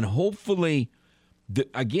 And hopefully, the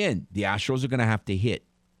Astros are going to have to hit.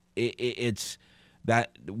 It's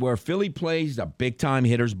that where Philly plays a big-time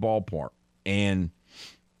hitter's ballpark, and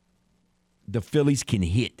the Phillies can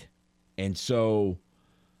hit. And so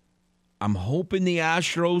I'm hoping the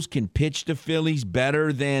Astros can pitch the Phillies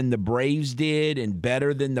better than the Braves did and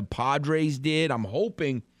better than the Padres did. I'm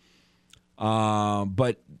hoping,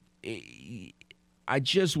 but I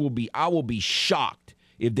will be shocked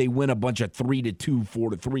if they win a bunch of 3-2,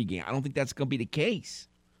 4-3 games. I don't think that's going to be the case.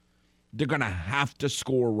 They're going to have to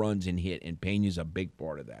score runs and hit, and Pena's a big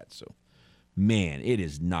part of that. So, man, it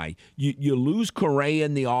is nice. You lose Correa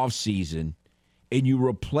in the offseason, and you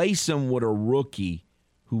replace him with a rookie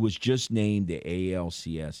who was just named the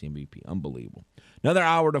ALCS MVP. Unbelievable. Another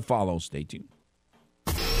hour to follow. Stay tuned.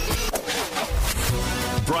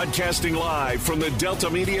 Broadcasting live from the Delta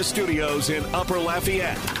Media Studios in Upper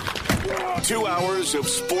Lafayette. 2 hours of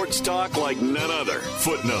sports talk like none other.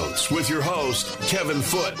 Footnotes with your host, Kevin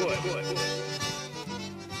Foote.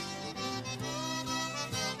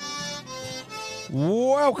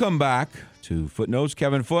 Welcome back to Footnotes.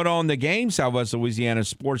 Kevin Foote on the game. Southwest Louisiana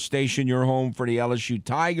Sports Station, your home for the LSU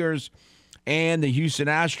Tigers and the Houston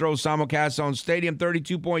Astros. Simulcast on Stadium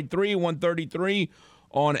 32.3, 133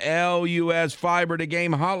 on LUS Fiber. The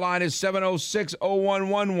game hotline is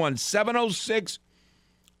 706-0111.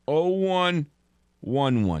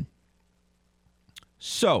 706-0111.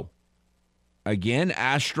 So, again,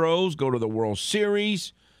 Astros go to the World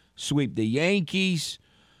Series, sweep the Yankees.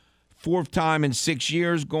 Fourth time in 6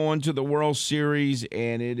 years going to the World Series,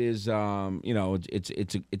 and it is,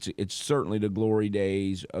 it's certainly the glory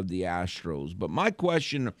days of the Astros. But my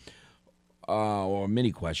question, or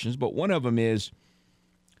many questions, but one of them is,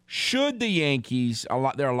 should the Yankees?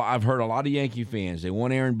 I've heard a lot of Yankee fans. They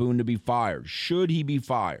want Aaron Boone to be fired. Should he be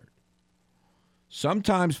fired?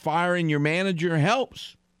 Sometimes firing your manager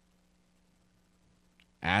helps.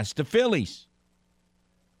 Ask the Phillies.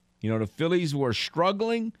 The Phillies were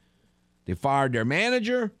struggling. They fired their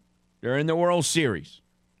manager. They're in the World Series.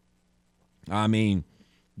 I mean,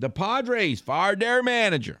 the Padres fired their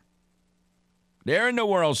manager. They're in the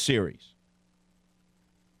World Series.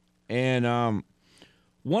 And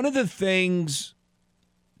one of the things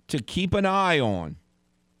to keep an eye on,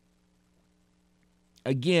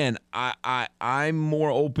 again, I'm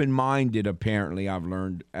more open-minded, apparently, I've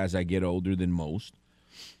learned as I get older than most,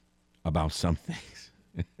 about some things.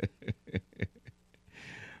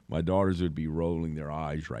 My daughters would be rolling their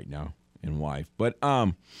eyes right now, and wife. But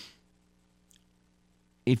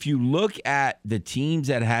if you look at the teams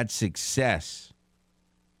that had success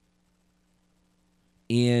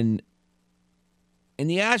and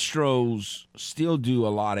the Astros still do a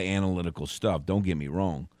lot of analytical stuff, don't get me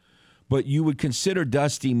wrong. But you would consider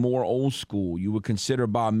Dusty more old school. You would consider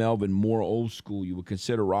Bob Melvin more old school. You would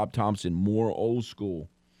consider Rob Thompson more old school.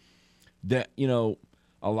 That,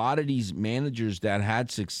 a lot of these managers that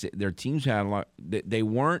had success, their teams had a lot, they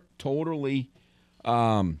weren't totally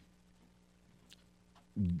given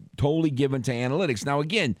to analytics. Now,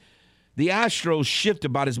 again, the Astros shift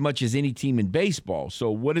about as much as any team in baseball.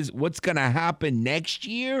 So what's going to happen next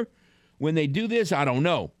year when they do this? I don't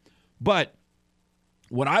know. But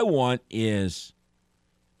what I want is,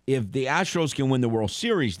 if the Astros can win the World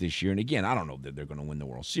Series this year, and again, I don't know that they're going to win the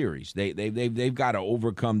World Series. They've got to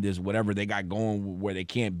overcome this whatever they got going, where they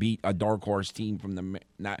can't beat a dark horse team from the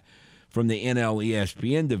NL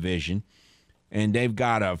ESPN division, and they've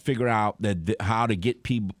got to figure out how to get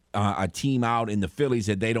a team out in the Phillies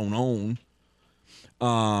that they don't own.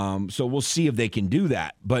 So we'll see if they can do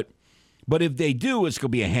that. But if they do, it's going to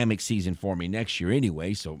be a hammock season for me next year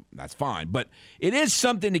anyway, so that's fine. But it is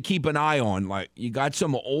something to keep an eye on. Like, you got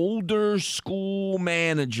some older school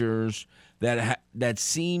managers that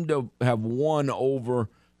seem to have won over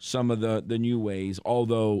some of the new ways.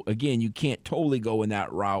 Although, again, you can't totally go in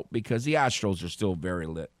that route because the Astros are still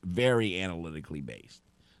very analytically based.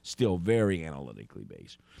 Still very analytically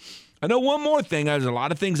based. I know one more thing. There's a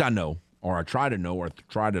lot of things I know, or I try to know, or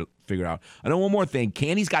try to figure out. I know one more thing.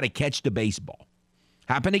 Candy's got to catch the baseball.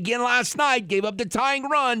 Happened again last night. Gave up the tying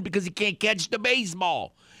run because he can't catch the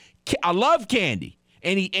baseball. I love Candy,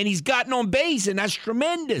 and he's gotten on base, and that's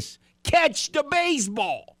tremendous. Catch the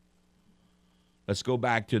baseball. Let's go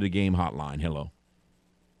back to the game hotline. Hello.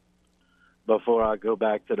 Before I go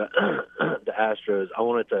back to the Astros, I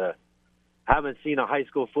haven't seen a high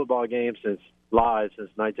school football game since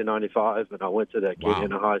 1995, and I went to the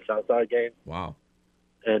Acadiana High Southside game. Wow.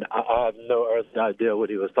 And I have no earthly idea what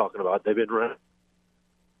he was talking about. They've been running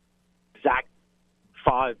exact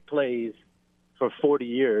 5 plays for 40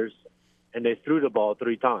 years, and they threw the ball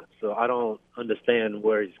 3 times. So I don't understand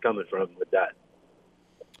where he's coming from with that.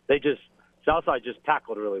 Southside just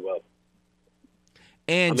tackled really well.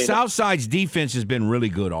 And Southside's defense has been really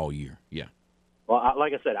good all year. Yeah. Well,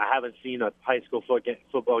 like I said, I haven't seen a high school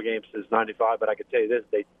football game since '95, but I can tell you this: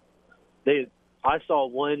 I saw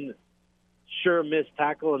one sure missed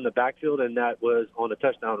tackle in the backfield, and that was on a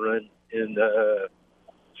touchdown run in the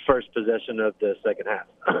first possession of the second half.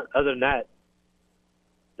 Other than that,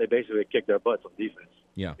 they basically kicked their butts on defense.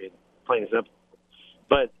 Yeah, plain and simple.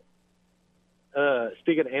 But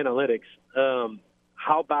speaking of analytics,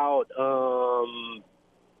 how about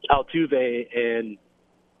Altuve and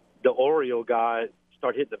the Oriole guy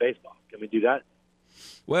start hitting the baseball? Can we do that?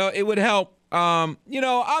 Well, it would help. I'm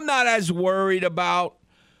not as worried about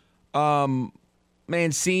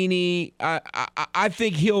Mancini, I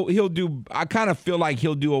think he'll do. I kind of feel like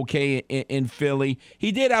he'll do okay in Philly.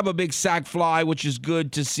 He did have a big sack fly, which is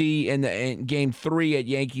good to see in Game 3 at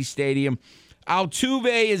Yankee Stadium.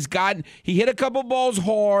 Altuve he hit a couple balls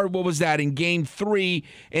hard. What was that in Game 3?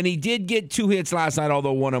 And he did get 2 hits last night,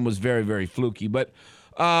 although one of them was very, very fluky. But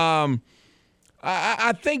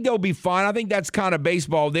I think they'll be fine. I think that's kind of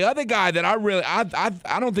baseball. The other guy that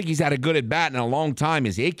I don't think he's had a good at bat in a long time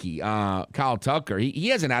is Icky, Kyle Tucker. He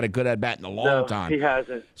hasn't had a good at bat in a long time. He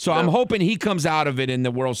hasn't. So I'm hoping he comes out of it in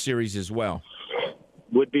the World Series as well.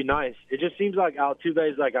 Would be nice. It just seems like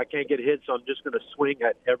Altuve's like, I can't get hit, so I'm just going to swing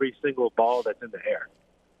at every single ball that's in the air.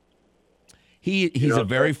 He's a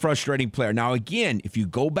very frustrating player. Now, again, if you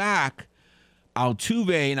go back,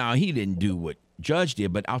 Altuve, now he didn't do what Judge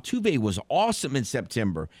did, but Altuve was awesome in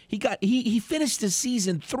September. He finished the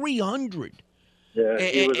season 300. Yeah,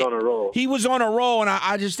 he was on a roll. He was on a roll, and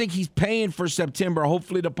I just think he's paying for September.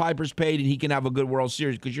 Hopefully the Piper's paid and he can have a good World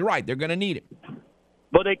Series because you're right, they're going to need it.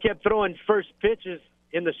 But they kept throwing first pitches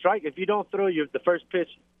in the strike. If you don't throw the first pitch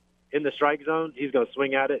in the strike zone, he's going to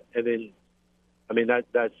swing at it, and then, I mean, that's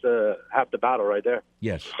half the battle right there.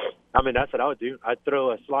 Yes. I mean, that's what I would do. I'd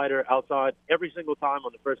throw a slider outside every single time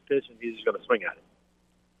on the first pitch, and he's just going to swing at it.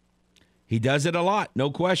 He does it a lot,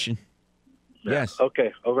 no question. Yeah. Yes.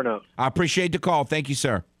 Okay, over now. I appreciate the call. Thank you,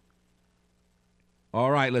 sir.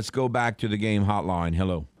 All right, let's go back to the game hotline.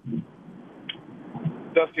 Hello.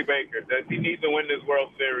 Dusty Baker, does he need to win this World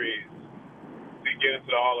Series to get into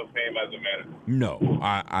the Hall of Fame as a manager? No,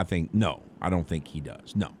 I don't think he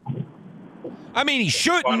does. No. I mean, he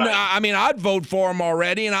shouldn't. I mean, I'd vote for him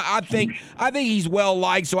already, and I think he's well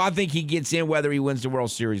liked, so I think he gets in whether he wins the World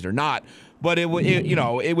Series or not. But it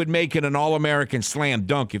would make it an All-American slam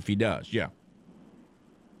dunk if he does. Yeah.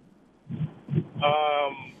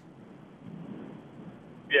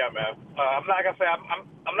 Yeah, man. I'm not gonna say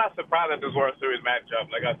I'm not surprised at this World Series matchup.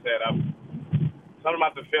 Like I said, something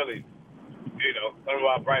about the Phillies. Something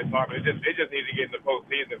about Bryce Harper. It just needs to get in the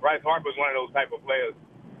postseason. Bryce Harper's one of those type of players,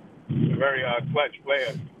 a very clutch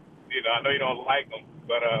player. I know you don't like him,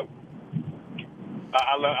 but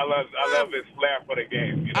I love his flair for the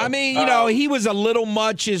game. I mean, he was a little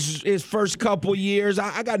much his first couple years.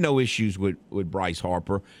 I got no issues with Bryce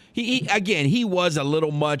Harper. He was a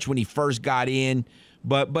little much when he first got in,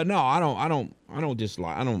 but no, I don't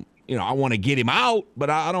dislike. I want to get him out,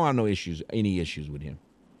 but I don't have any issues with him.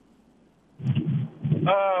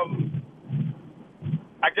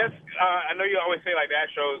 I guess I know you always say like the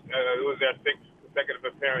Astros it was their 6th consecutive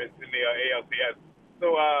appearance in the ALCS.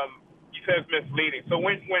 So you said it's misleading. So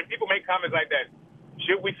when people make comments like that,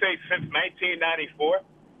 should we say since 1994?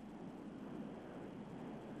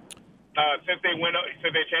 Since they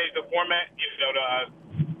changed the format,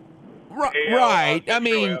 right. I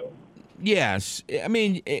mean, yes. I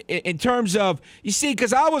mean, in terms of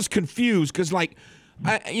because I was confused because I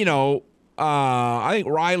think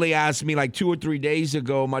Riley asked me like 2 or 3 days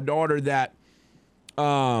ago, my daughter, that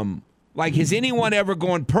has anyone ever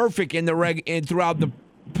gone perfect in throughout the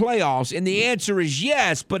playoffs? And the answer is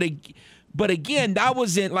yes, but again, that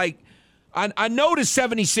wasn't I noticed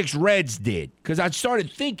 76 Reds did because I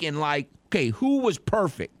started thinking okay, who was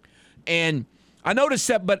perfect? And I noticed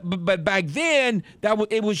that, but back then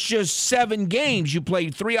it was just 7 games. You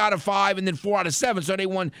played 3 out of 5 and then 4 out of 7. So they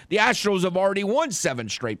won. The Astros have already won 7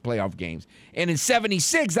 straight playoff games. And in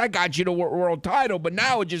 76, that got you the world title. But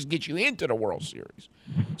now it just gets you into the World Series.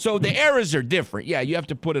 So the eras are different. Yeah, you have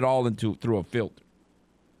to put it all through a filter.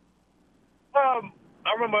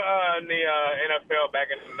 I remember in the NFL back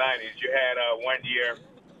in the 90s, you had 1 year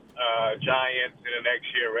Giants, and the next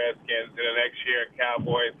year Redskins, and the next year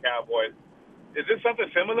Cowboys. Is this something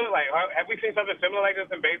similar? Have we seen something similar like this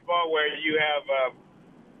in baseball where you have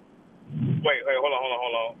wait, hold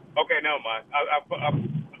on. Okay, never mind.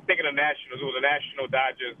 I'm thinking of Nationals. It was the National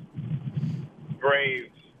Dodgers,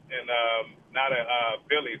 Braves, and now the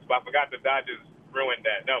Phillies. But I forgot the Dodgers ruined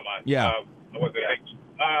that. Never mind. Yeah. But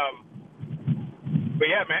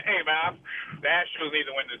yeah, man. Hey, man. The Astros need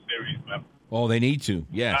to win this series, man. Oh, they need to.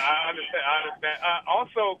 Yes. I understand.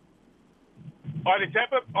 Also, Are the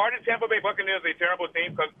Tampa Bay Buccaneers a terrible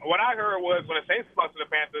team? Because what I heard was when the Saints lost to the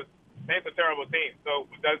Panthers, Saints a terrible team. So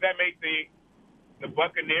does that make the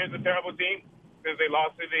Buccaneers a terrible team since they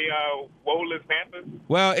lost to the woeless Panthers?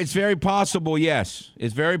 Well, it's very possible. Yes,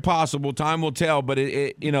 it's very possible. Time will tell. But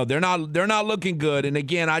they're not looking good. And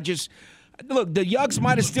again, look, the Yucks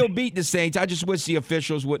might have still beat the Saints. I just wish the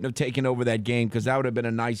officials wouldn't have taken over that game because that would have been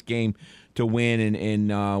a nice game to win,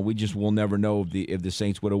 and we just will never know if the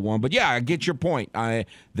Saints would have won. But yeah, I get your point.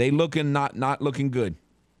 They looking not looking good.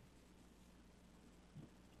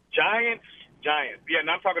 Giants, Giants. Yeah,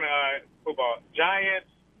 no, I'm talking football. Giants,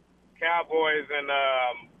 Cowboys, and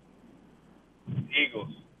Eagles.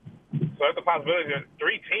 So that's a possibility that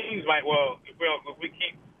 3 teams might. Well, if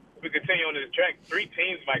we continue on this track, 3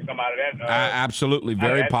 teams might come out of that. Absolutely,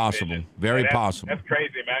 very possible. Division. Very possible. That's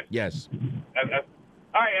crazy, man. Yes. That's,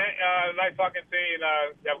 all right, nice talking to you.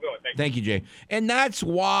 Have a good one. Thank you, Jay. And that's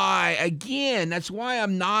why, again, I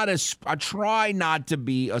try not to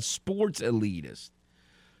be a sports elitist.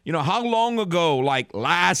 You know, how long ago, like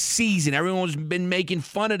last season, everyone's been making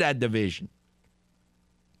fun of that division.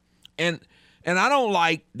 And I don't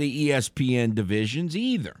like the ESPN divisions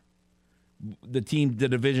either. The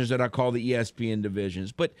divisions that I call the ESPN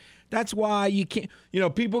divisions. But that's why you can't,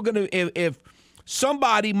 people are going to, if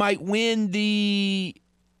somebody might win the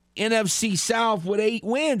NFC South with 8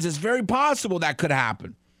 wins, it's very possible that could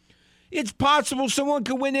happen. It's possible someone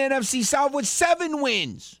could win the NFC South with 7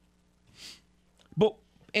 wins.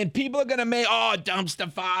 And people are going to make, dumpster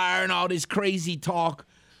fire and all this crazy talk.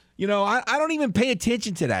 I don't even pay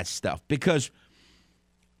attention to that stuff because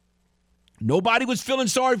nobody was feeling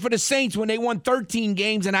sorry for the Saints when they won 13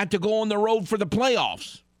 games and had to go on the road for the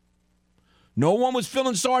playoffs. No one was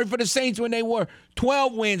feeling sorry for the Saints when they were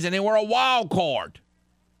 12 wins and they were a wild card.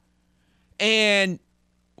 And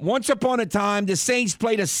once upon a time, the Saints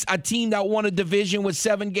played a team that won a division with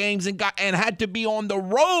 7 games and had to be on the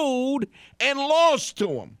road and lost to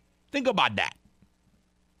them. Think about that.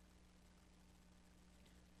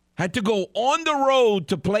 Had to go on the road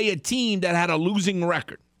to play a team that had a losing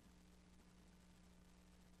record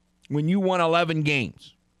when you won 11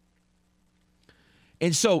 games.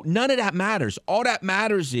 And so none of that matters. All that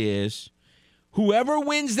matters is whoever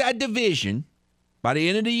wins that division by the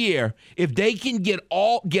end of the year, if they can get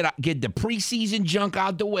the preseason junk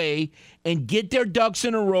out the way and get their ducks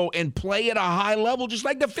in a row and play at a high level, just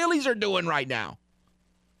like the Phillies are doing right now.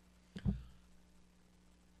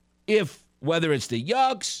 Whether it's the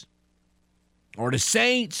Yucks or the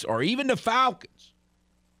Saints or even the Falcons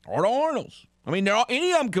or the Arnolds,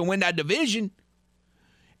 any of them can win that division.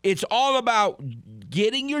 It's all about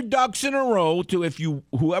getting your ducks in a row to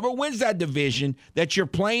whoever wins that division, that you're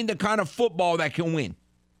playing the kind of football that can win.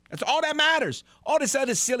 That's all that matters. All this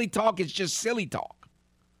other silly talk is just silly talk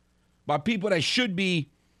by people that should be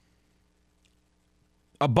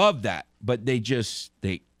above that, but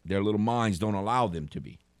their little minds don't allow them to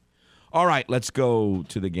be. All right, let's go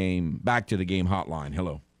to the game, back to the game hotline.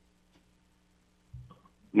 Hello.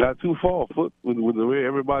 Not too far with the way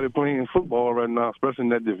everybody playing football right now, especially in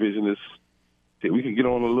that division. We can get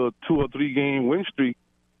on a little 2 or 3 game win streak.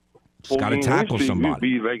 Just got to tackle somebody.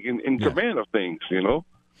 We'd be like in command of things, If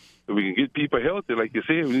we can get people healthy, like you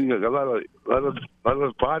said, we got a lot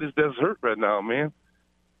of bodies that's hurt right now, man.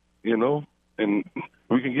 And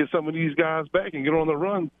we can get some of these guys back and get on the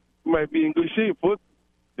run. We might be in good shape, with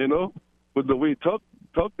the way Tuck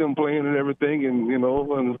them playing and everything,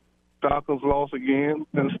 and Falcons lost again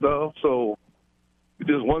and stuff. So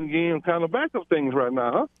just one game kind of back of things right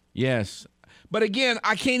now, huh? Yes. But again,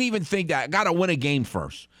 I can't even think that. I got to win a game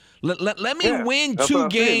first. Let me win 2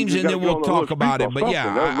 games and then we'll talk about it. But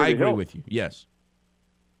I agree with you. Yes.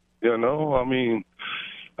 It's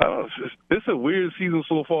a weird season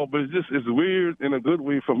so far, but it's weird in a good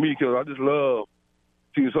way for me because I just love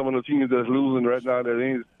seeing some of the teams that's losing right now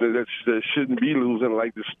that shouldn't be losing,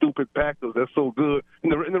 like the stupid Packers. That's so good.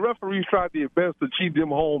 And the referees tried their best to cheat them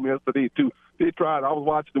home yesterday, too. They tried. I was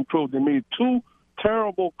watching them pro. They made 2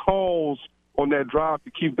 terrible calls on that drive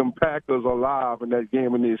to keep them Packers alive in that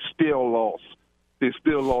game, and they still lost. Boy,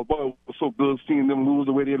 it was so good seeing them lose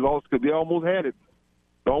the way they lost because they almost had it.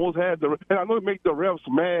 They almost had and I know it makes the refs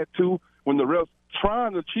mad, too, when the refs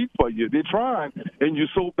trying to cheat for you. They're trying, and you're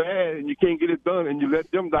so bad, and you can't get it done, and you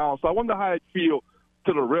let them down. So I wonder how it feel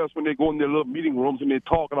to the refs when they go in their little meeting rooms and they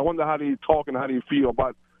talk, and I wonder how they talk and how they feel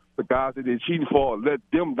about the guys that they're cheating for, let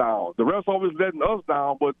them down. The refs always letting us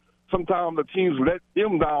down, but sometimes the teams let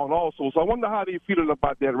them down also. So I wonder how they're feeling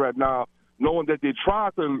about that right now, knowing that they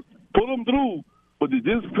tried to put them through, but they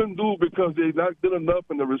just couldn't do it because they're not good enough,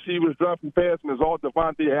 and the receivers dropping passes, and it's all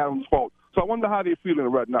Devontae Adams' fault. So I wonder how they're feeling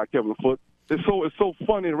right now, Kevin Foote. It's so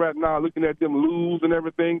funny right now looking at them lose and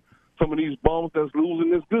everything. Some of these bums that's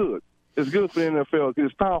losing is good. It's good for the NFL.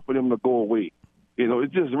 It's time for them to go away.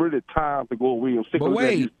 It's just really time to go away. I'm sick of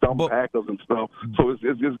these dumb Packers and stuff. So it's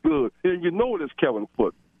good. And it's Kevin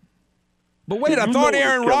Foote. But wait, I thought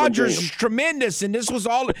Aaron Rodgers was tremendous, and this was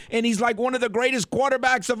all, and he's like one of the greatest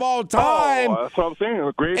quarterbacks of all time. Oh, that's what I'm saying.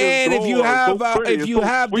 The greatest and goal. if you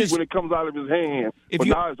have, this, when it comes out of his hand, but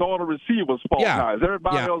now it's all the receiver's fault. Yeah. Now it's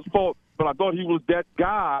everybody else's fault. but I thought he was that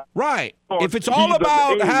guy. Right. If it's all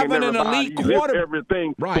about having an elite quarterback,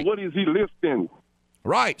 everything. Right. So what is he lifting?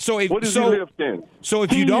 Right. So if what is he lifting? So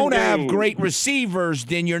if you don't have great receivers,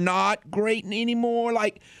 then you're not great anymore.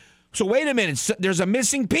 Like, so wait a minute. There's a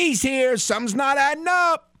missing piece here. Something's not adding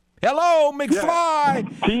up. Hello, McFly.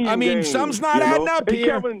 Yeah. Team something's not adding up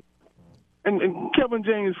here. Kevin, and Kevin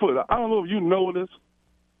James Foot. I don't know if you know this,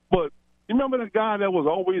 but you remember that guy that was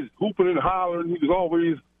always hooping and hollering? He was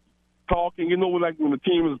always talking. You know, like when the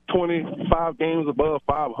team was 25 games above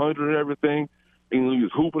 500 and everything. And he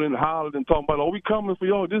was hooping and hollering and talking about, oh, we coming for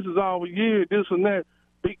y'all. This is our year, this and that.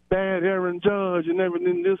 Big bad Aaron Judge and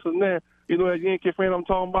everything, this and that. You know that Yankee fan I'm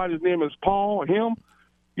talking about? His name is Paul. Him.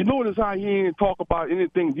 You notice how he ain't talk about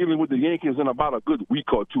anything dealing with the Yankees in about a good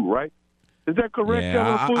week or two, right? Is that correct?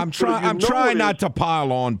 Yeah, I'm trying not to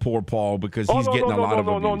pile on poor Paul because he's getting a lot of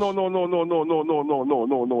abuse. No.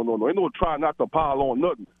 Ain't no try not to pile on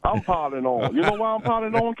nothing. I'm piling on. You know why I'm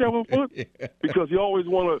piling on, Kevin Foot? Because you always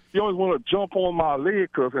want to jump on my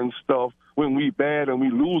Lakers and stuff when we bad and we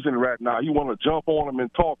losing right now. You want to jump on them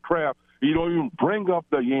and talk crap. You don't even bring up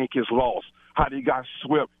the Yankees loss, how they got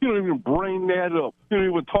swept. You don't even bring that up. You don't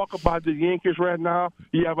even talk about the Yankees right now.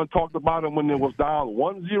 You haven't talked about them when it was down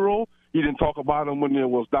 1-0. He didn't talk about him when it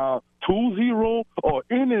was down 2-0 or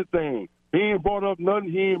anything. He ain't brought up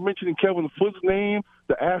nothing. He ain't mentioning Kevin Foot's name,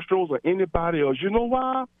 the Astros, or anybody else. You know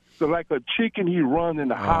why? So like a chicken, he run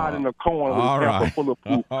and hide in the corner with a camper full of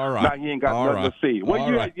poop. Now he ain't got nothing to say.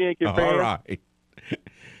 Where you at, Yankee fan? All right.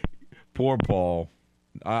 Poor Paul.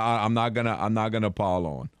 I'm not gonna pile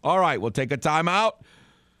on. All right, we'll take a timeout.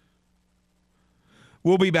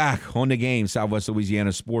 We'll be back on The Game, Southwest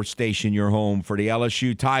Louisiana Sports Station, your home for the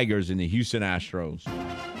LSU Tigers and the Houston Astros.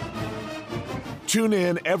 Tune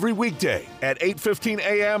in every weekday at 8:15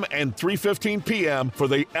 a.m. and 3:15 p.m. for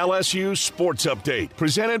the LSU Sports Update,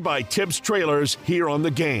 presented by Tibbs Trailers here on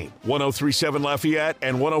The Game. 103.7 Lafayette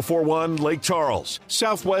and 104.1 Lake Charles,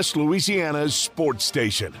 Southwest Louisiana's sports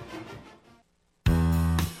station.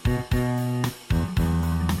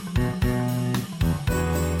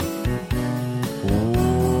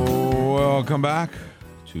 Welcome back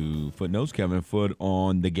to Footnotes. Kevin Foot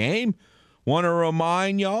on The Game. Want to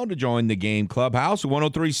remind y'all to join The Game Clubhouse at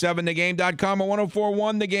 1037thegame.com or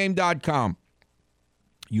 1041thegame.com.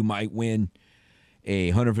 You might win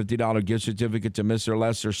a $150 gift certificate to Mr.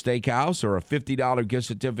 Lester Steakhouse or a $50 gift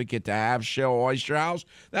certificate to Half Shell Oyster House.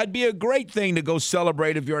 That'd be a great thing to go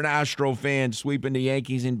celebrate if you're an Astro fan, sweeping the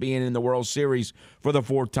Yankees and being in the World Series for the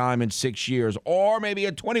 4th time in 6 years. Or maybe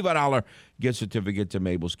a $25 gift certificate to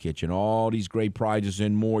Mabel's Kitchen. All these great prizes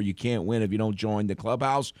and more you can't win if you don't join the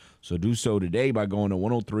clubhouse. So do so today by going to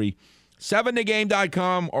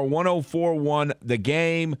 1037thegame.com or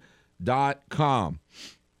 1041thegame.com.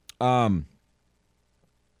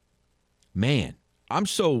 Man, I'm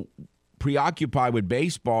so preoccupied with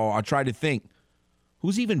baseball, I try to think,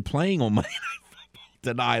 who's even playing on Monday Night Football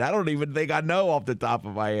tonight? I don't even think I know off the top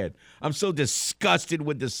of my head. I'm so disgusted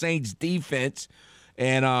with the Saints defense,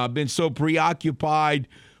 and I've been so preoccupied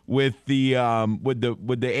with the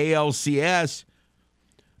ALCS.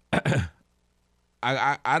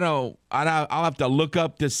 I'll have to look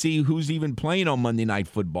up to see who's even playing on Monday Night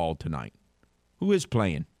Football tonight. Who is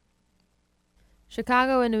playing?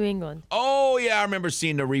 Chicago and New England. Oh, yeah, I remember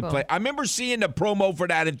seeing the replay. Cool. I remember seeing the promo for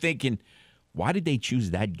that and thinking, why did they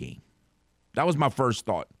choose that game? That was my first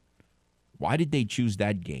thought. Why did they choose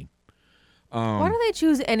that game? Why do they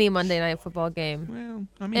choose any Monday Night Football game? Well,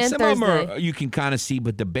 I mean, and some Thursday. of them you can kind of see,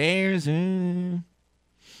 but the Bears, I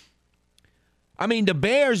mean, the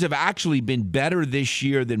Bears have actually been better this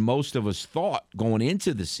year than most of us thought going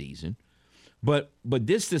into the season. But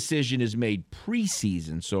this decision is made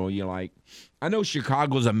preseason, so you're like, I know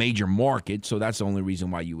Chicago's a major market, so that's the only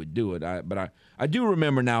reason why you would do it. But I do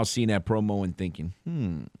remember now seeing that promo and thinking,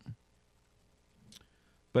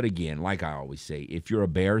 But again, like I always say, if you're a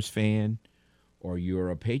Bears fan or you're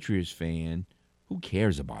a Patriots fan, who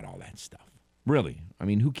cares about all that stuff? Really? I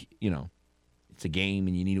mean, it's a game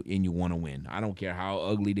and you want to win. I don't care how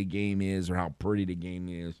ugly the game is or how pretty the game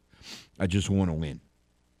is. I just want to win.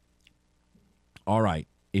 All right.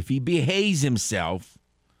 If he behaves himself,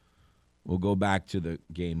 we'll go back to the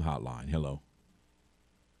game hotline. Hello.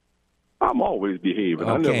 I'm always behaving.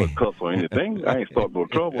 Okay. I never cuss or anything. I ain't starting no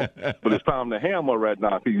trouble. But it's time to hammer right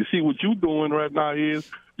now. You see what you doing right now is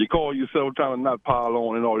you call yourself trying to not pile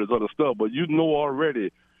on and all this other stuff, but you know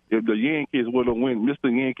already if the Yankees would have won,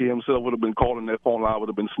 Mr. Yankee himself would have been calling that phone line, would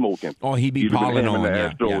have been smoking. Oh, he'd be piling on.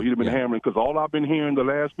 He'd have been hammering because all I've been hearing the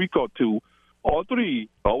last week or two, or 3,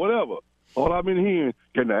 or whatever, all I've been hearing,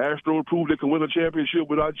 can the Astros prove they can win a championship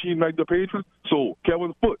without cheating like the Patriots? So,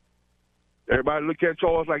 Kevin Foot, Everybody look at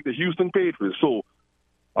y'all as like the Houston Patriots. So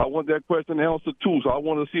I want that question answered too. So I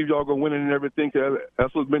want to see if y'all gonna win it and everything.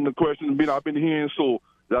 That's what's been the question I've been hearing. So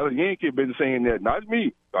the other Yankee been saying that, not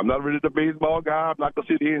me. I'm not really the baseball guy. I'm not gonna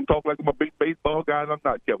sit here and talk like I'm a big baseball guy. I'm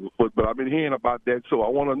not, Kevin Foote, but I've been hearing about that. So I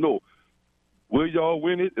want to know, will y'all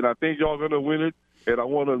win it? And I think y'all gonna win it. And I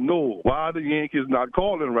want to know why the Yankees not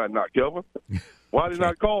calling right now, Kevin. Why they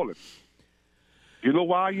not calling? You know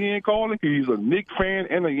why he ain't calling? Because he's a Knicks fan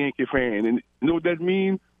and a Yankee fan. And you know what that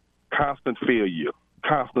means? Constant failure,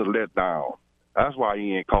 constant letdown. That's why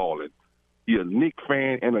he ain't calling. He's a Knicks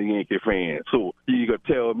fan and a Yankee fan. So he could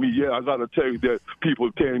tell me, yeah, I got to tell you that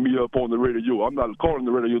people tearing me up on the radio. I'm not calling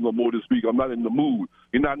the radio no more this week. I'm not in the mood.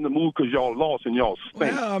 You're not in the mood because y'all lost and y'all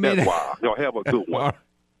stink. Well, I mean, that's why. Y'all have a good one.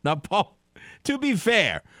 Now, Paul, to be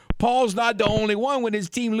fair, Paul's not the only one. When his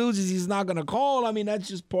team loses, he's not going to call. I mean, that's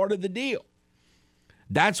just part of the deal.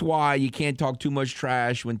 That's why you can't talk too much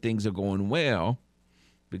trash when things are going well,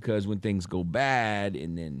 because when things go bad,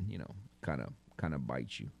 and then, you know, kind of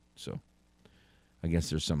bites you. So I guess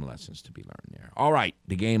there's some lessons to be learned there. All right,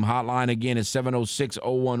 the game hotline again is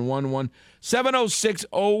 706-0111,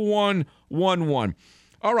 706-0111.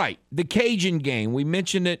 All right, the Cajun game. We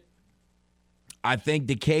mentioned it. I think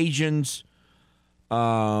the Cajuns,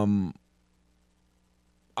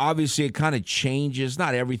 obviously it kind of changes,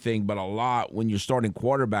 not everything, but a lot when your starting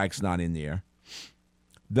quarterback's not in there.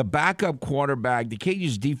 The backup quarterback, the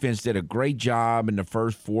Cajuns defense did a great job in the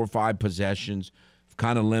first 4 or 5 possessions,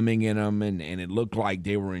 kind of limiting them, and it looked like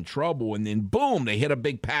they were in trouble. And then, boom, they hit a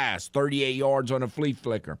big pass, 38 yards on a flea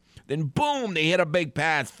flicker. Then, boom, they hit a big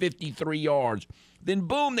pass, 53 yards. Then,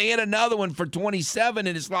 boom, they hit another one for 27,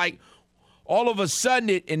 and it's like, all of a sudden,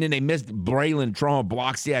 and then they missed. Braylon Traum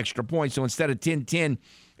blocks the extra point. So instead of 10-10,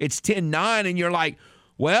 it's 10-9. And you're like,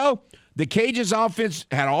 well, the Cajuns offense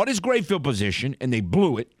had all this great field position, and they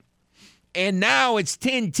blew it. And now it's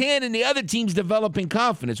 10-10, and the other team's developing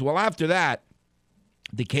confidence. Well, after that,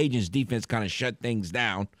 the Cajuns defense kind of shut things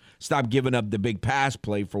down, stopped giving up the big pass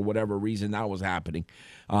play for whatever reason that was happening,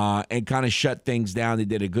 and kind of shut things down. They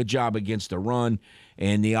did a good job against the run,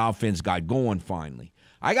 and the offense got going finally.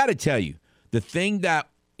 I got to tell you, the thing that,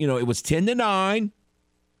 you know, it was 10-9.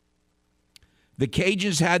 The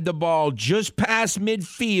Cajuns had the ball just past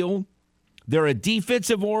midfield. They're a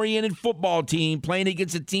defensive-oriented football team playing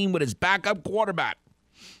against a team with its backup quarterback.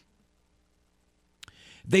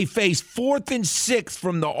 They faced 4th and 6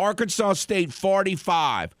 from the Arkansas State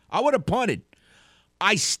 45. I would have punted.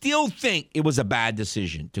 I still think it was a bad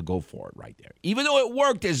decision to go for it right there, even though it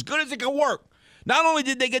worked as good as it could work. Not only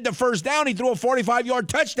did they get the first down, he threw a 45-yard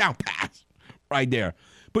touchdown pass right there.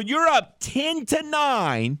 But you're up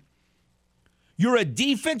 10-9. You're a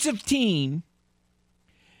defensive team,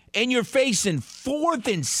 and you're facing 4th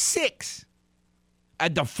and 6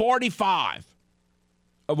 at the 45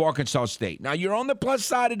 of Arkansas State. Now, you're on the plus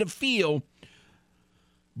side of the field,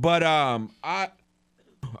 but I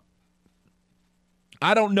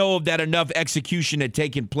don't know if that enough execution had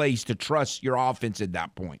taken place to trust your offense at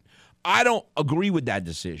that point. I don't agree with that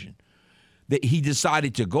decision. That he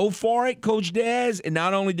decided to go for it, Coach Dez, and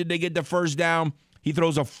not only did they get the first down, he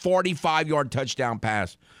throws a 45-yard touchdown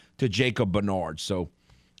pass to Jacob Bernard. So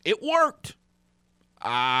it worked.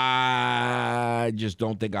 I just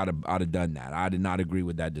don't think I'd have done that. I did not agree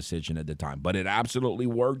with that decision at the time, but it absolutely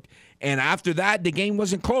worked. And after that, the game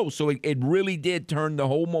wasn't close, so it really did turn the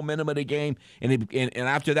whole momentum of the game. And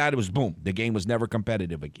after that, it was boom. The game was never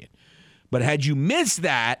competitive again. But had you missed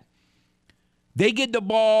that, they get the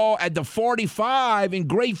ball at the 45 in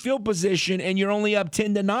great field position, and you're only up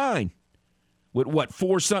 10-9 with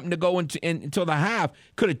 4-something to go until the half.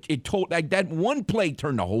 That one play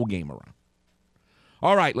turned the whole game around.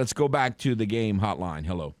 All right, let's go back to the game hotline.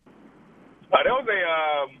 Hello. There was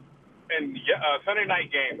a Sunday night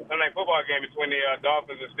football game between the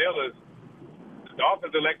Dolphins and Steelers. The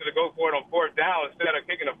Dolphins elected to go for it on 4th down instead of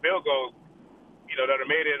kicking a field goal, that have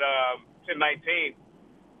made it 10-19.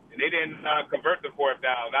 And they didn't convert the 4th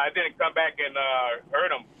down. Now, it didn't come back and hurt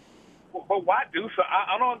them. But why do so?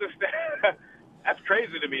 I don't understand. That's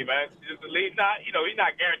crazy to me, man. Just the lead, he's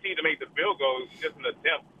not guaranteed to make the field goal. It's just an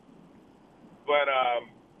attempt. But I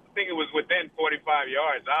think it was within 45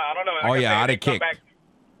 yards. I don't know. I'd have kicked.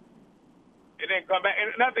 It didn't come back.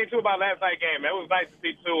 And another thing, too, about last night's game, it was nice to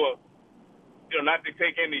see Tua, not to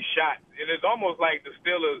take any shots. And it's almost like the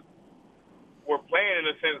Steelers were playing,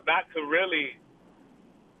 in a sense, not to really,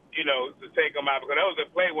 to take him out. Because that was a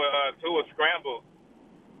play where Tua scrambled.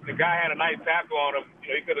 The guy had a nice tackle on him.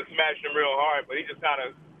 He could have smashed him real hard, but he just kind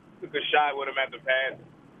of took a shot with him at the pass.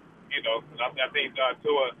 I think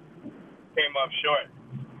Tua came up short.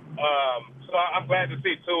 So I'm glad to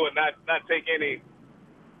see Tua not take any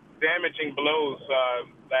damaging blows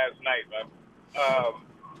last night. So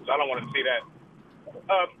I don't want to see that.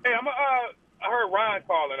 Hey, I heard Ron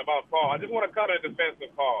calling about Paul. I just want to come to the defense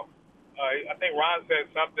of Paul. I think Ron said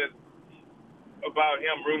something about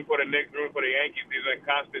him rooting for the Knicks, rooting for the Yankees. He's in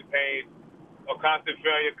constant pain or constant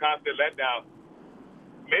failure, constant letdown.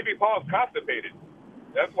 Maybe Paul's constipated.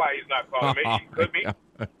 That's why he's not calling. Maybe he could be.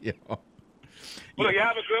 Yeah. Well, you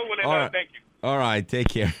have a good one, and All right. thank you. All right, take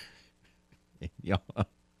care.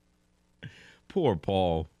 Poor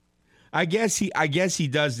Paul. I guess he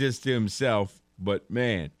does this to himself, but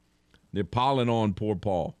man, they're piling on poor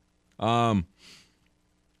Paul. No,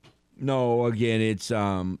 again, it's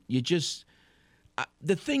you just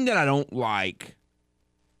the thing that I don't like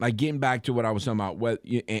getting back to what I was talking about,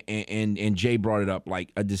 and Jay brought it up,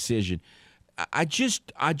 like a decision. I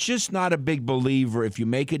just not a big believer. If you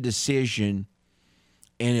make a decision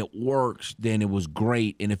and it works, then it was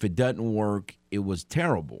great, and if it doesn't work, it was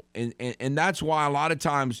terrible. And that's why a lot of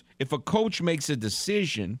times, if a coach makes a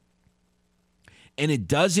decision and it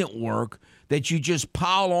doesn't work, that you just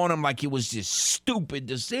pile on him like it was this stupid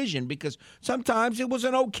decision, because sometimes it was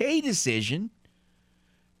an okay decision.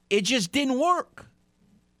 It just didn't work.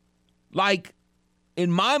 Like,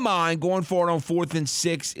 in my mind, going for it on 4th and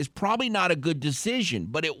 6 is probably not a good decision,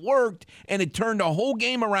 but it worked, and it turned the whole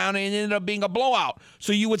game around, and it ended up being a blowout.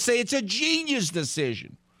 So you would say it's a genius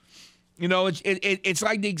decision. You know, it's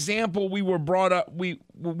like the example we were brought up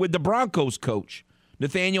with the Broncos coach,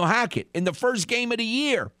 Nathaniel Hackett, in the first game of the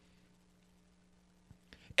year.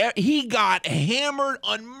 He got hammered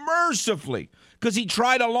unmercifully because he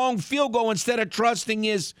tried a long field goal instead of trusting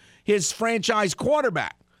his franchise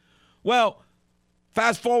quarterback. Well,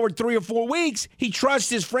 fast forward 3 or 4 weeks, he trusts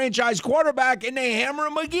his franchise quarterback, and they hammer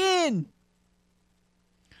him again.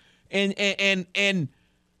 And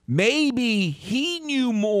maybe he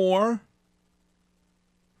knew more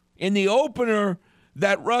in the opener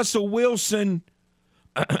that Russell Wilson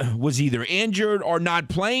was either injured or not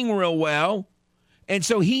playing real well, and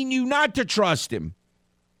so he knew not to trust him.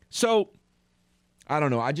 So, I don't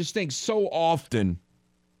know. I just think so often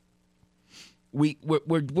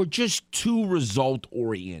we're just too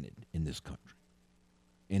result-oriented in this country,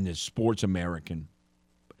 in this sports American.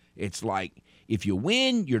 It's like, if you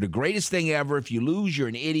win, you're the greatest thing ever. If you lose, you're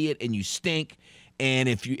an idiot and you stink. And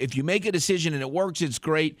if you make a decision and it works, it's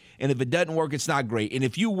great. And if it doesn't work, it's not great. And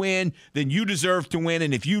if you win, then you deserve to win.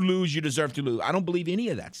 And if you lose, you deserve to lose. I don't believe any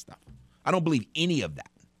of that stuff. I don't believe any of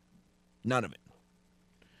that. None of it.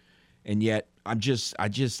 And yet, I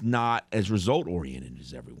just not as result-oriented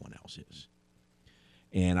as everyone else is.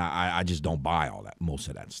 And I just don't buy all that, most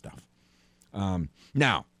of that stuff.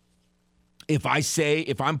 Now, if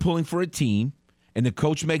I'm pulling for a team and the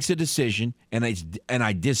coach makes a decision and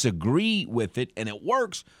I disagree with it and it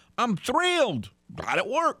works, I'm thrilled. Glad it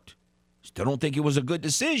worked. Still don't think it was a good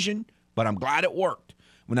decision, but I'm glad it worked.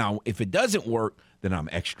 Now, if it doesn't work, then I'm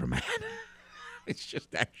extra mad. It's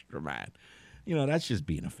just extra mad. You know, that's just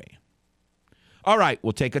being a fan. All right,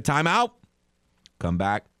 we'll take a timeout. Come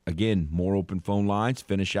back. Again, more open phone lines.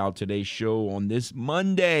 Finish out today's show on this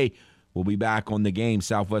Monday. We'll be back on The Game,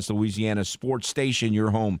 Southwest Louisiana Sports Station, your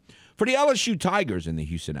home for the LSU Tigers and the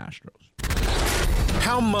Houston Astros.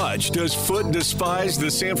 How much does Foot despise the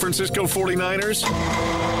San Francisco 49ers?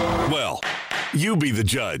 Well, you be the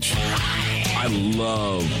judge. I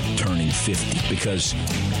love turning 50 because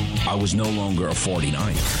I was no longer a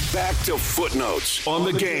 49er. Back to Footnotes on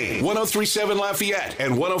The Game. 103.7 Lafayette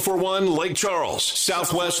and 104.1 Lake Charles,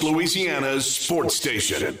 Southwest Louisiana's sports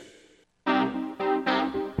station.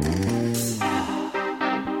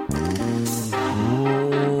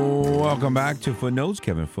 Welcome back to Footnotes.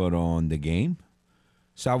 Kevin Foote on The Game.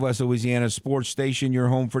 Southwest Louisiana Sports Station, your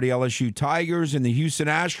home for the LSU Tigers and the Houston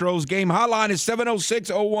Astros. Game hotline is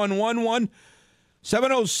 706-0111.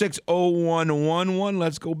 706-0111.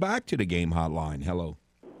 Let's go back to the game hotline. Hello.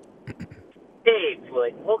 Hey,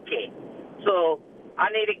 Floyd. Okay. So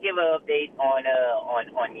I need to give an update on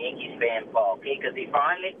Yankees fan Paul, okay? Because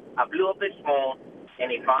I blew up his phone,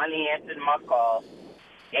 and he finally answered my call.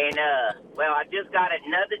 And, I just got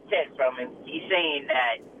another text from him. He's saying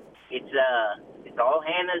that it's all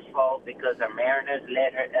Hannah's fault because the Mariners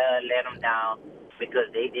let him down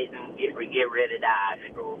because they didn't get rid of the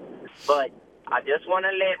Astros. But I just want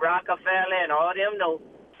to let Rockefeller and all them know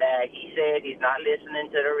that he said he's not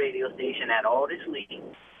listening to the radio station at all this week.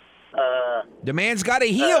 The man's got to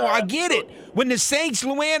heal. I get it. When the Saints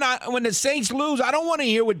lose, I don't want to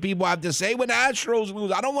hear what people have to say. When the Astros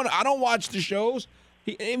lose, I don't watch the shows.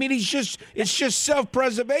 It's just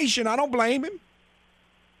self-preservation. I don't blame him.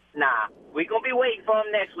 Nah, we're going to be waiting for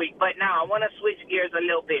them next week. But now I want to switch gears a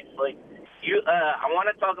little bit. For you, I want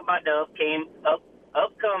to talk about the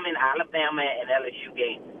upcoming Alabama and LSU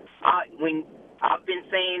game. When I've been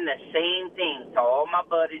saying the same thing to all my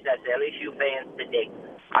buddies that's LSU fans today.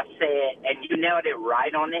 I said, and you nailed it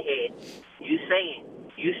right on the head. You said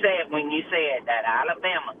when you said that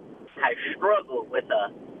Alabama has struggled with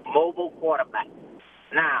a mobile quarterback.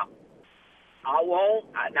 Now, I'm going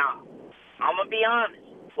to be honest.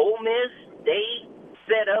 Ole Miss, they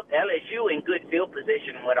set up LSU in good field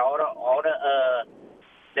position with all the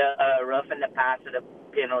roughing the passer, the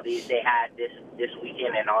penalties they had this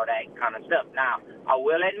weekend and all that kind of stuff. Now, I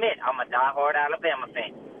will admit, I'm a diehard Alabama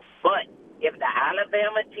fan. But if the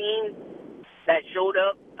Alabama team that showed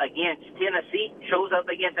up against Tennessee shows up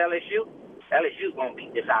against LSU, LSU's going to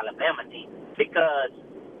beat this Alabama team because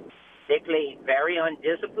they played very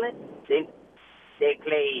undisciplined. They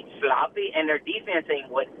played sloppy, and their defense ain't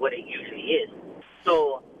what it usually is.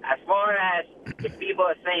 So as far as if people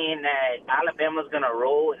are saying that Alabama's going to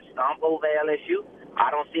roll and stomp over LSU, I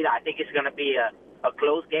don't see that. I think it's going to be a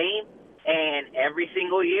close game, and every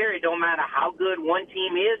single year, it don't matter how good one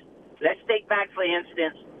team is. Let's take back, for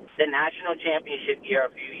instance, the national championship year a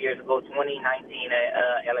few years ago, 2019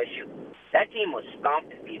 at LSU. That team was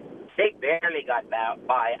stomping people. They barely got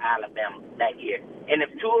by Alabama that year. And if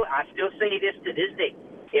Tua, I still say this to this day,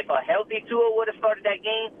 if a healthy Tua would have started that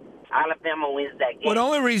game, Alabama wins that game. Well, the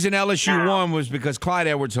only reason LSU won was because Clyde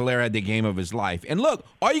Edwards-Helaire had the game of his life. And look,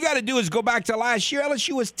 all you got to do is go back to last year.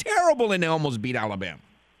 LSU was terrible, and they almost beat Alabama.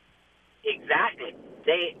 Exactly.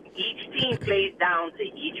 Each team plays down to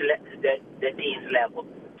the team's level,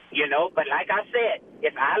 you know. But like I said,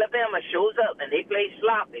 if Alabama shows up and they play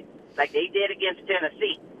sloppy like they did against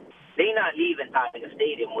Tennessee, they're not leaving Tiger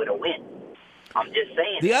Stadium with a win. I'm just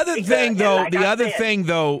saying. The other thing,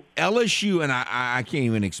 though, LSU, and I can't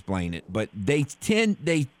even explain it, but they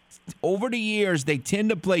over the years they tend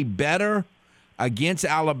to play better against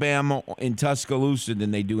Alabama in Tuscaloosa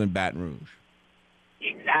than they do in Baton Rouge.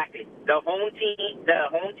 Exactly. The home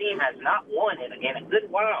team has not won in a good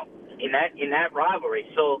while in that rivalry.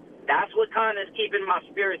 So that's what kind of is keeping my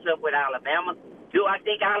spirits up with Alabama. Do I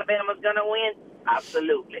think Alabama's going to win?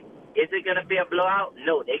 Absolutely. Is it going to be a blowout?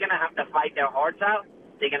 No. They're going to have to fight their hearts out.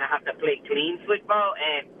 They're going to have to play clean football.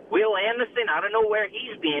 And Will Anderson, I don't know where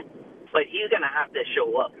he's been, but he's going to have to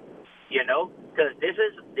show up, you know, because this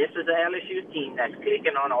is a LSU team that's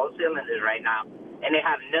clicking on all cylinders right now, and they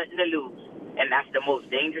have nothing to lose. And that's the most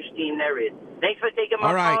dangerous team there is. Thanks for taking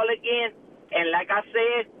my call again. And like I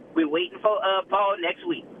said, we're waiting for Paul next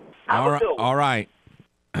week. All right.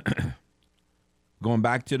 Going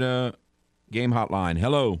back to the game hotline.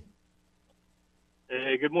 Hello.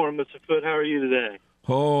 Hey, good morning, Mr. Foote. How are you today?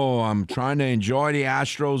 Oh, I'm trying to enjoy the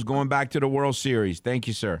Astros going back to the World Series. Thank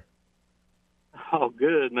you, sir. Oh,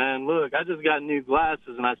 good, man. Look, I just got new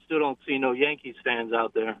glasses, and I still don't see no Yankees fans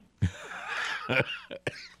out there.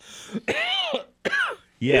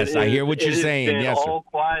 Yes, I hear what you're saying. Yes, sir. All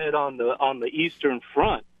quiet on the Eastern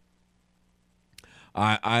Front.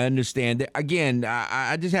 I understand. Again,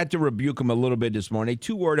 I just had to rebuke them a little bit this morning. They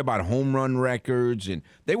too worried about home run records, and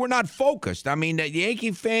they were not focused. I mean, the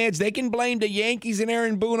Yankee fans, they can blame the Yankees and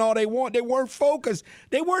Aaron Boone all they want. They weren't focused.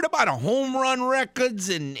 They worried about home run records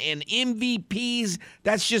and MVPs.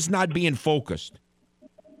 That's just not being focused.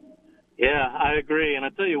 Yeah, I agree. And I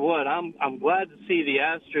tell you what, I'm glad to see the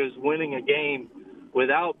Astros winning a game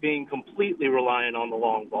without being completely reliant on the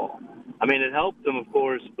long ball. I mean, it helped them, of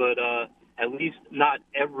course, but at least not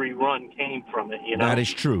every run came from it. You know, that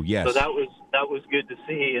is true. Yes. So that was good to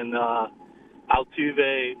see. And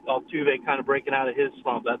Altuve kind of breaking out of his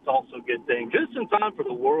slump. That's also a good thing. Just in time for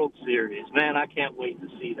the World Series, man. I can't wait to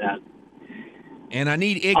see that. And I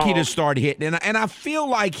need Icky to start hitting, and I feel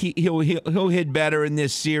like he'll hit better in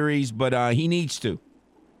this series, but he needs to.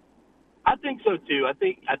 I think so too. I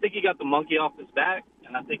think he got the monkey off his back,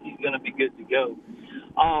 and I think he's going to be good to go.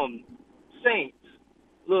 Saints,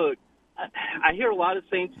 look, I hear a lot of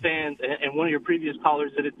Saints fans, and one of your previous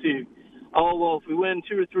callers did it too. Oh, well, if we win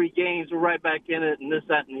 2 or 3 games, we're right back in it, and this,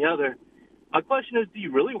 that, and the other. My question is, do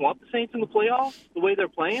you really want the Saints in the playoffs the way they're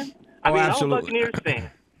playing? I mean, absolutely. I'm a Buccaneers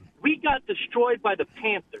fan. We got destroyed by the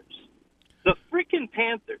Panthers. The freaking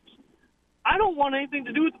Panthers. I don't want anything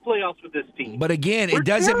to do with the playoffs with this team. But again, it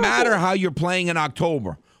doesn't matter how you're playing in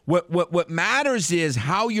October. What matters is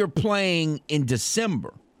how you're playing in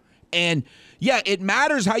December. And, yeah, it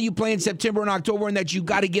matters how you play in September and October and that you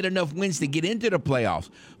got to get enough wins to get into the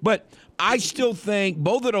playoffs. But I still think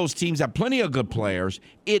both of those teams have plenty of good players.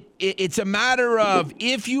 It's a matter of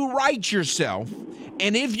if you right yourself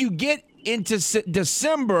and if you get into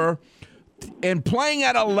December and playing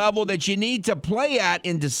at a level that you need to play at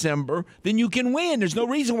in December, then you can win. There's no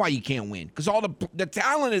reason why you can't win because all the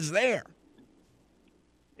talent is there.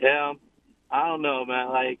 Yeah, I don't know, man.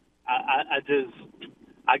 Like,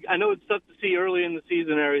 I know it's tough to see early in the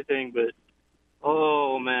season and everything, but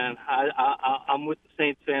oh man, I'm with the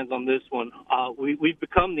Saints fans on this one. We've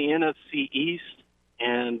become the NFC East,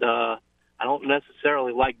 and I don't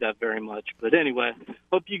necessarily like that very much. But anyway,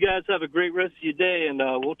 hope you guys have a great rest of your day, and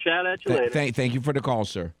we'll chat at you later. Thank you for the call,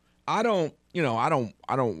 sir. I don't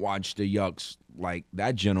watch the Yucks like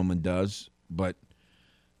that gentleman does, but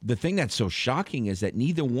the thing that's so shocking is that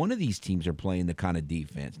neither one of these teams are playing the kind of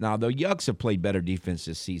defense. Now, the Yucks have played better defense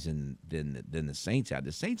this season than the Saints have.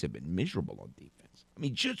 The Saints have been miserable on defense. I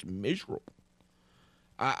mean, just miserable.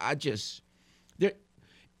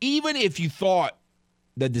 Even if you thought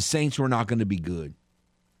that the Saints were not going to be good,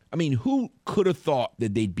 I mean, who could have thought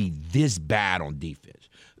that they'd be this bad on defense?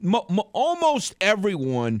 Almost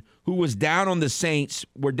everyone who was down on the Saints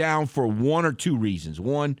were down for one or two reasons.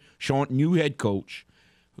 One, Sean, new head coach.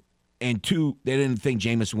 And two, they didn't think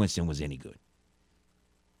Jameis Winston was any good.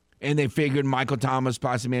 And they figured Michael Thomas,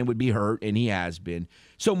 possibly, would be hurt, and he has been.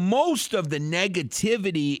 So most of the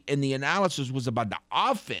negativity in the analysis was about the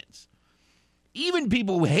offense. Even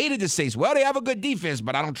people who hated the Saints, well, they have a good defense,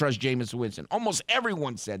 but I don't trust Jameis Winston. Almost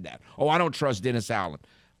everyone said that. Oh, I don't trust Dennis Allen.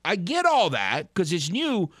 I get all that because it's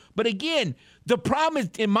new. But again, the problem is,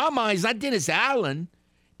 in my mind, is not Dennis Allen.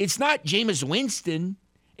 It's not Jameis Winston.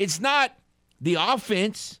 It's not the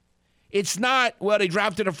offense. It's not, well, they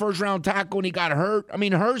drafted a first-round tackle and he got hurt. I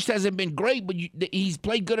mean, Hurst hasn't been great, but he's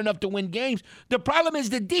played good enough to win games. The problem is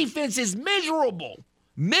the defense is miserable.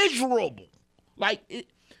 Miserable. Like,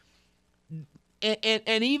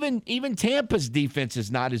 and even Tampa's defense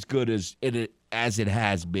is not as good as it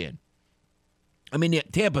has been. I mean,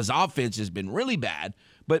 Tampa's offense has been really bad,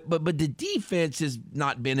 but the defense has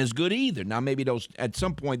not been as good either. Now, maybe at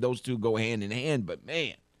some point those two go hand in hand, but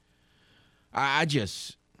man,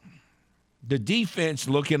 the defense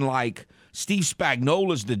looking like Steve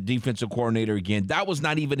Spagnuolo's the defensive coordinator again, that was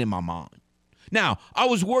not even in my mind. Now, I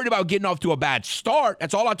was worried about getting off to a bad start.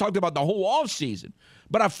 That's all I talked about the whole offseason.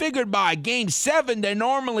 But I figured by Game 7, they're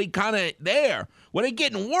normally kind of there. Well, they're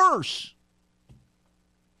getting worse.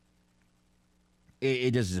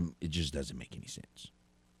 It just doesn't make any sense.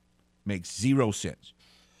 Makes zero sense.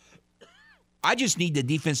 I just need the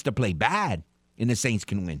defense to play bad, and the Saints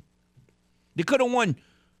can win. They could have won.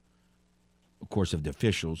 Of course, if the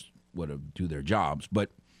officials would have do their jobs,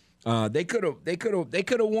 but they could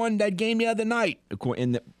have won that game the other night.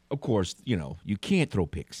 And of course, you can't throw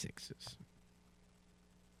pick sixes.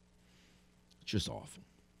 It's just awful,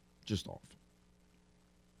 just awful.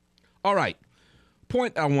 All right,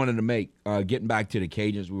 point I wanted to make. Getting back to the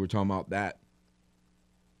Cajuns, we were talking about that.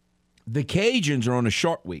 The Cajuns are on a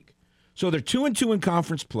short week, so they're 2-2 in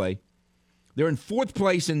conference play. They're in 4th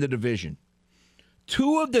place in the division.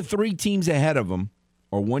 2 of the 3 teams ahead of them,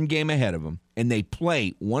 or 1 game ahead of them, and they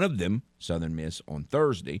play one of them, Southern Miss, on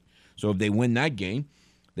Thursday. So if they win that game,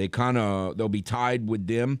 they'll be tied with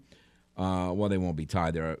them. Well, they won't be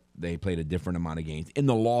tied. They played a different amount of games. In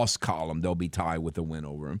the loss column, they'll be tied with a win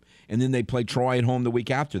over them. And then they play Troy at home the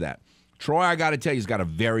week after that. Troy, I got to tell you, has got a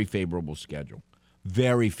very favorable schedule.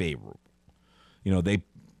 Very favorable.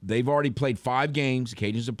 They've already played 5 games. The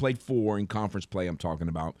Cajuns have played 4 in conference play I'm talking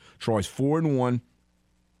about. Troy's 4-1.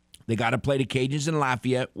 They got to play the Cajuns in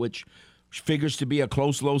Lafayette, which figures to be a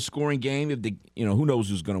close, low-scoring game. If who knows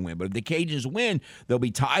who's going to win. But if the Cajuns win, they'll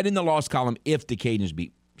be tied in the loss column if the Cajuns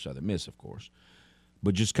beat Southern Miss, of course.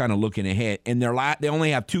 But just kind of looking ahead. And they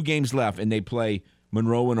only have 2 games left, and they play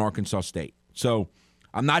Monroe and Arkansas State. So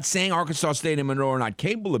I'm not saying Arkansas State and Monroe are not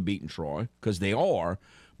capable of beating Troy, because they are.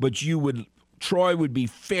 But Troy would be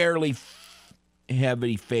fairly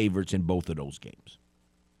heavy favorites in both of those games.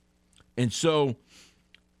 And so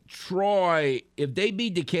Troy, if they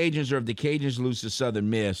beat the Cajuns or if the Cajuns lose to Southern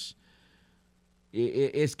Miss,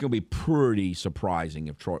 it's going to be pretty surprising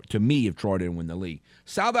if Troy didn't win the league.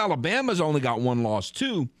 South Alabama's only got 1 loss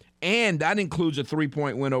too, and that includes a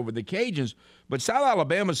 3-point win over the Cajuns. But South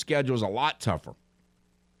Alabama's schedule is a lot tougher.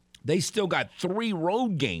 They still got 3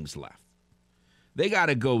 road games left. They got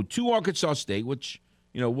to go to Arkansas State, which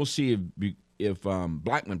we'll see if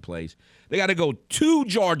Blackman plays. They got to go to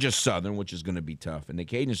Georgia Southern, which is going to be tough. And the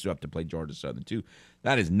Cajuns still have to play Georgia Southern, too.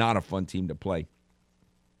 That is not a fun team to play.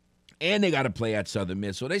 And they got to play at Southern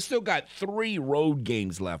Miss. So they still got 3 road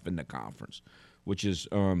games left in the conference, which is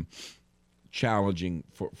challenging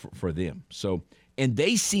for them. So, and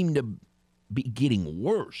they seem to be getting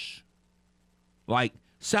worse. Like,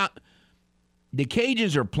 the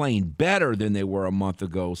Cajuns are playing better than they were a month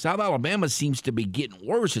ago. South Alabama seems to be getting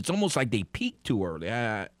worse. It's almost like they peaked too early.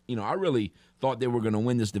 I really thought they were going to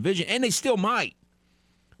win this division, and they still might.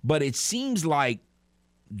 But it seems like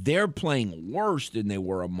they're playing worse than they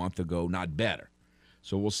were a month ago, not better.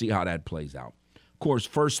 So we'll see how that plays out. Of course,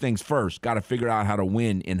 first things first, got to figure out how to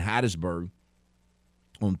win in Hattiesburg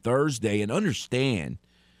on Thursday and understand,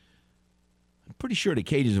 I'm pretty sure the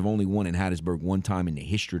Cajuns have only won in Hattiesburg one time in the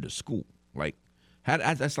history of the school. Like,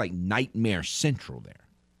 that's like Nightmare Central there.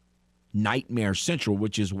 Nightmare Central,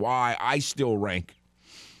 which is why I still rank.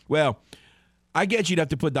 Well, I guess you'd have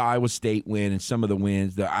to put the Iowa State win and some of the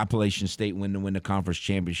wins, the Appalachian State win to win the conference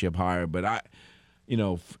championship higher. But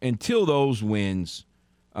until those wins,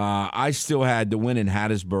 I still had the win in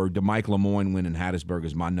Hattiesburg. The Mike Lemoyne win in Hattiesburg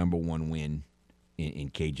is my number one win in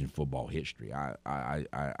Cajun football history. I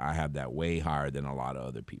have that way higher than a lot of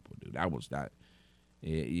other people do. That was that.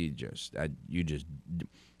 It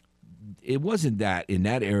wasn't that in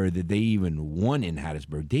that era that they even won in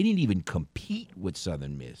Hattiesburg. They didn't even compete with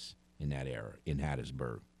Southern Miss in that era in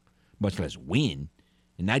Hattiesburg, much less win.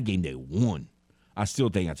 In that game, they won. I still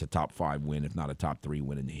think that's a top 5 win, if not a top 3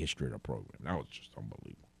 win in the history of the program. That was just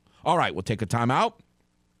unbelievable. All right, we'll take a timeout.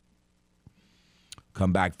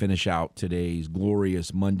 Come back, finish out today's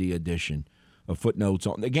glorious Monday edition of Footnotes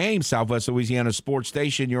on the Game. Southwest Louisiana Sports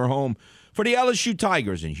Station, your home for the LSU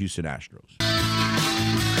Tigers and Houston Astros.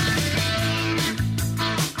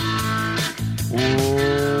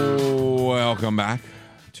 Welcome back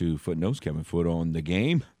to Footnotes. Kevin Foote on the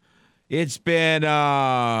Game. It's been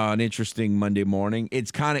an interesting Monday morning.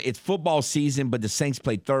 It's football season, but the Saints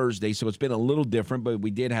played Thursday, so it's been a little different. But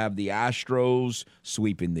we did have the Astros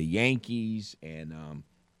sweeping the Yankees, and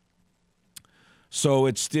so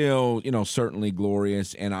it's still, certainly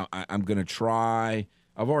glorious. And I'm going to try.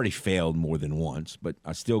 I've already failed more than once, but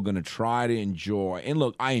I'm still going to try to enjoy. And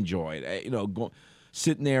look, I enjoy it.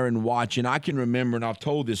 Sitting there and watching. I can remember, and I've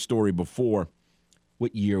told this story before.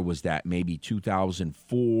 What year was that? Maybe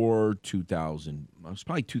 2004, 2000. It was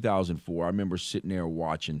probably 2004. I remember sitting there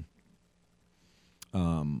watching.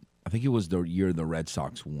 I think it was the year the Red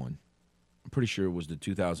Sox won. I'm pretty sure it was the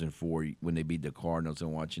 2004 when they beat the Cardinals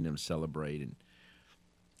and watching them celebrate. And,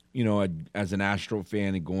 as an Astro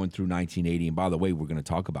fan and going through 1980, and by the way, we're going to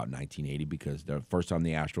talk about 1980 because the first time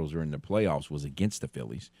the Astros were in the playoffs was against the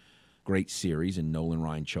Phillies. Great series, and Nolan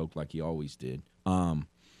Ryan choked like he always did.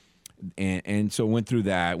 And so went through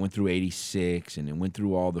that, went through 86, and then went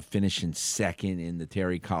through all the finishing second in the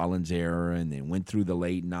Terry Collins era, and then went through the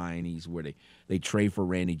late 90s where they trade for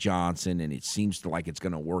Randy Johnson, and it seems like it's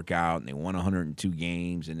going to work out, and they won 102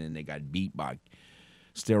 games, and then they got beat by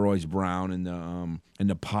Steroids Brown and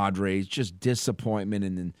the Padres. Just disappointment,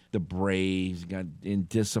 and then the Braves got in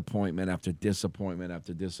disappointment after disappointment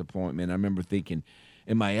after disappointment. I remember thinking,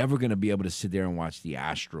 am I ever going to be able to sit there and watch the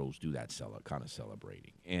Astros do that kind of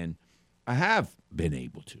celebrating? And I have been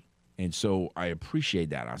able to. And so I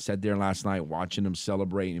appreciate that. I sat there last night watching them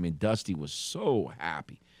celebrate. I mean, Dusty was so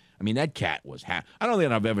happy. I mean, that cat was happy. I don't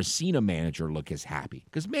think I've ever seen a manager look as happy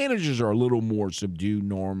because managers are a little more subdued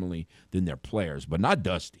normally than their players, but not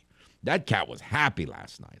Dusty. That cat was happy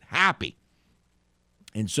last night. Happy.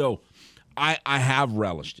 And so I have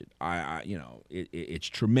relished it. It's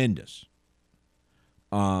tremendous.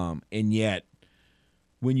 And yet,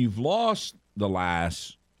 when you've lost the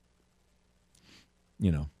last,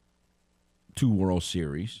 2 World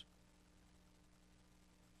Series,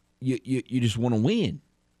 you just want to win.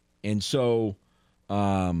 And so,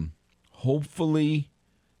 hopefully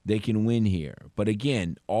they can win here. But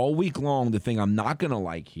again, all week long, the thing I'm not going to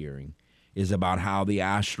like hearing is about how the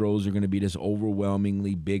Astros are going to be this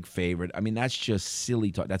overwhelmingly big favorite. I mean, that's just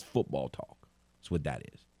silly talk. That's football talk. That's what that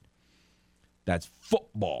is. That's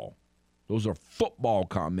football. Those are football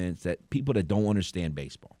comments that people that don't understand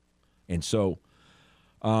baseball. And so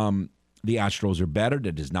the Astros are better.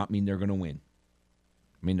 That does not mean they're going to win.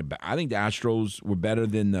 I mean, I think the Astros were better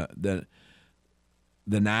than the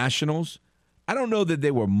Nationals. I don't know that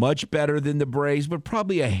they were much better than the Braves, but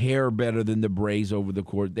probably a hair better than the Braves over the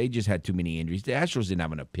course. They just had too many injuries. The Astros didn't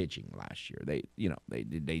have enough pitching last year. They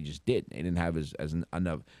just didn't. They didn't have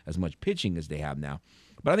as much pitching as they have now.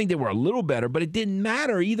 But I think they were a little better, but it didn't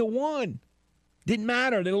matter. Either one. Didn't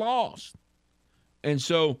matter. They lost. And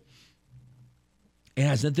so it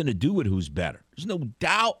has nothing to do with who's better. There's no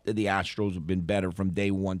doubt that the Astros have been better from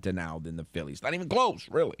day one to now than the Phillies. Not even close,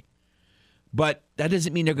 really. But that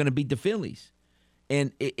doesn't mean they're going to beat the Phillies.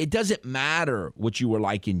 And it doesn't matter what you were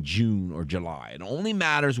like in June or July. It only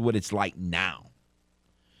matters what it's like now.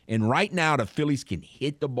 And right now, the Phillies can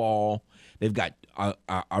hit the ball. They've got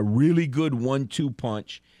a really good 1-2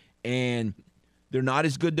 punch. And They're not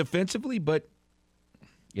as good defensively, but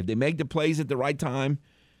if they make the plays at the right time,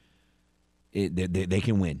 they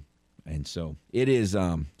can win. And so it is. It's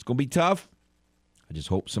going to be tough. I just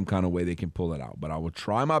hope some kind of way they can pull it out. But I will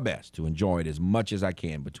try my best to enjoy it as much as I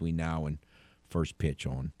can between now and first pitch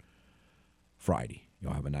on Friday.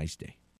 Y'all have a nice day.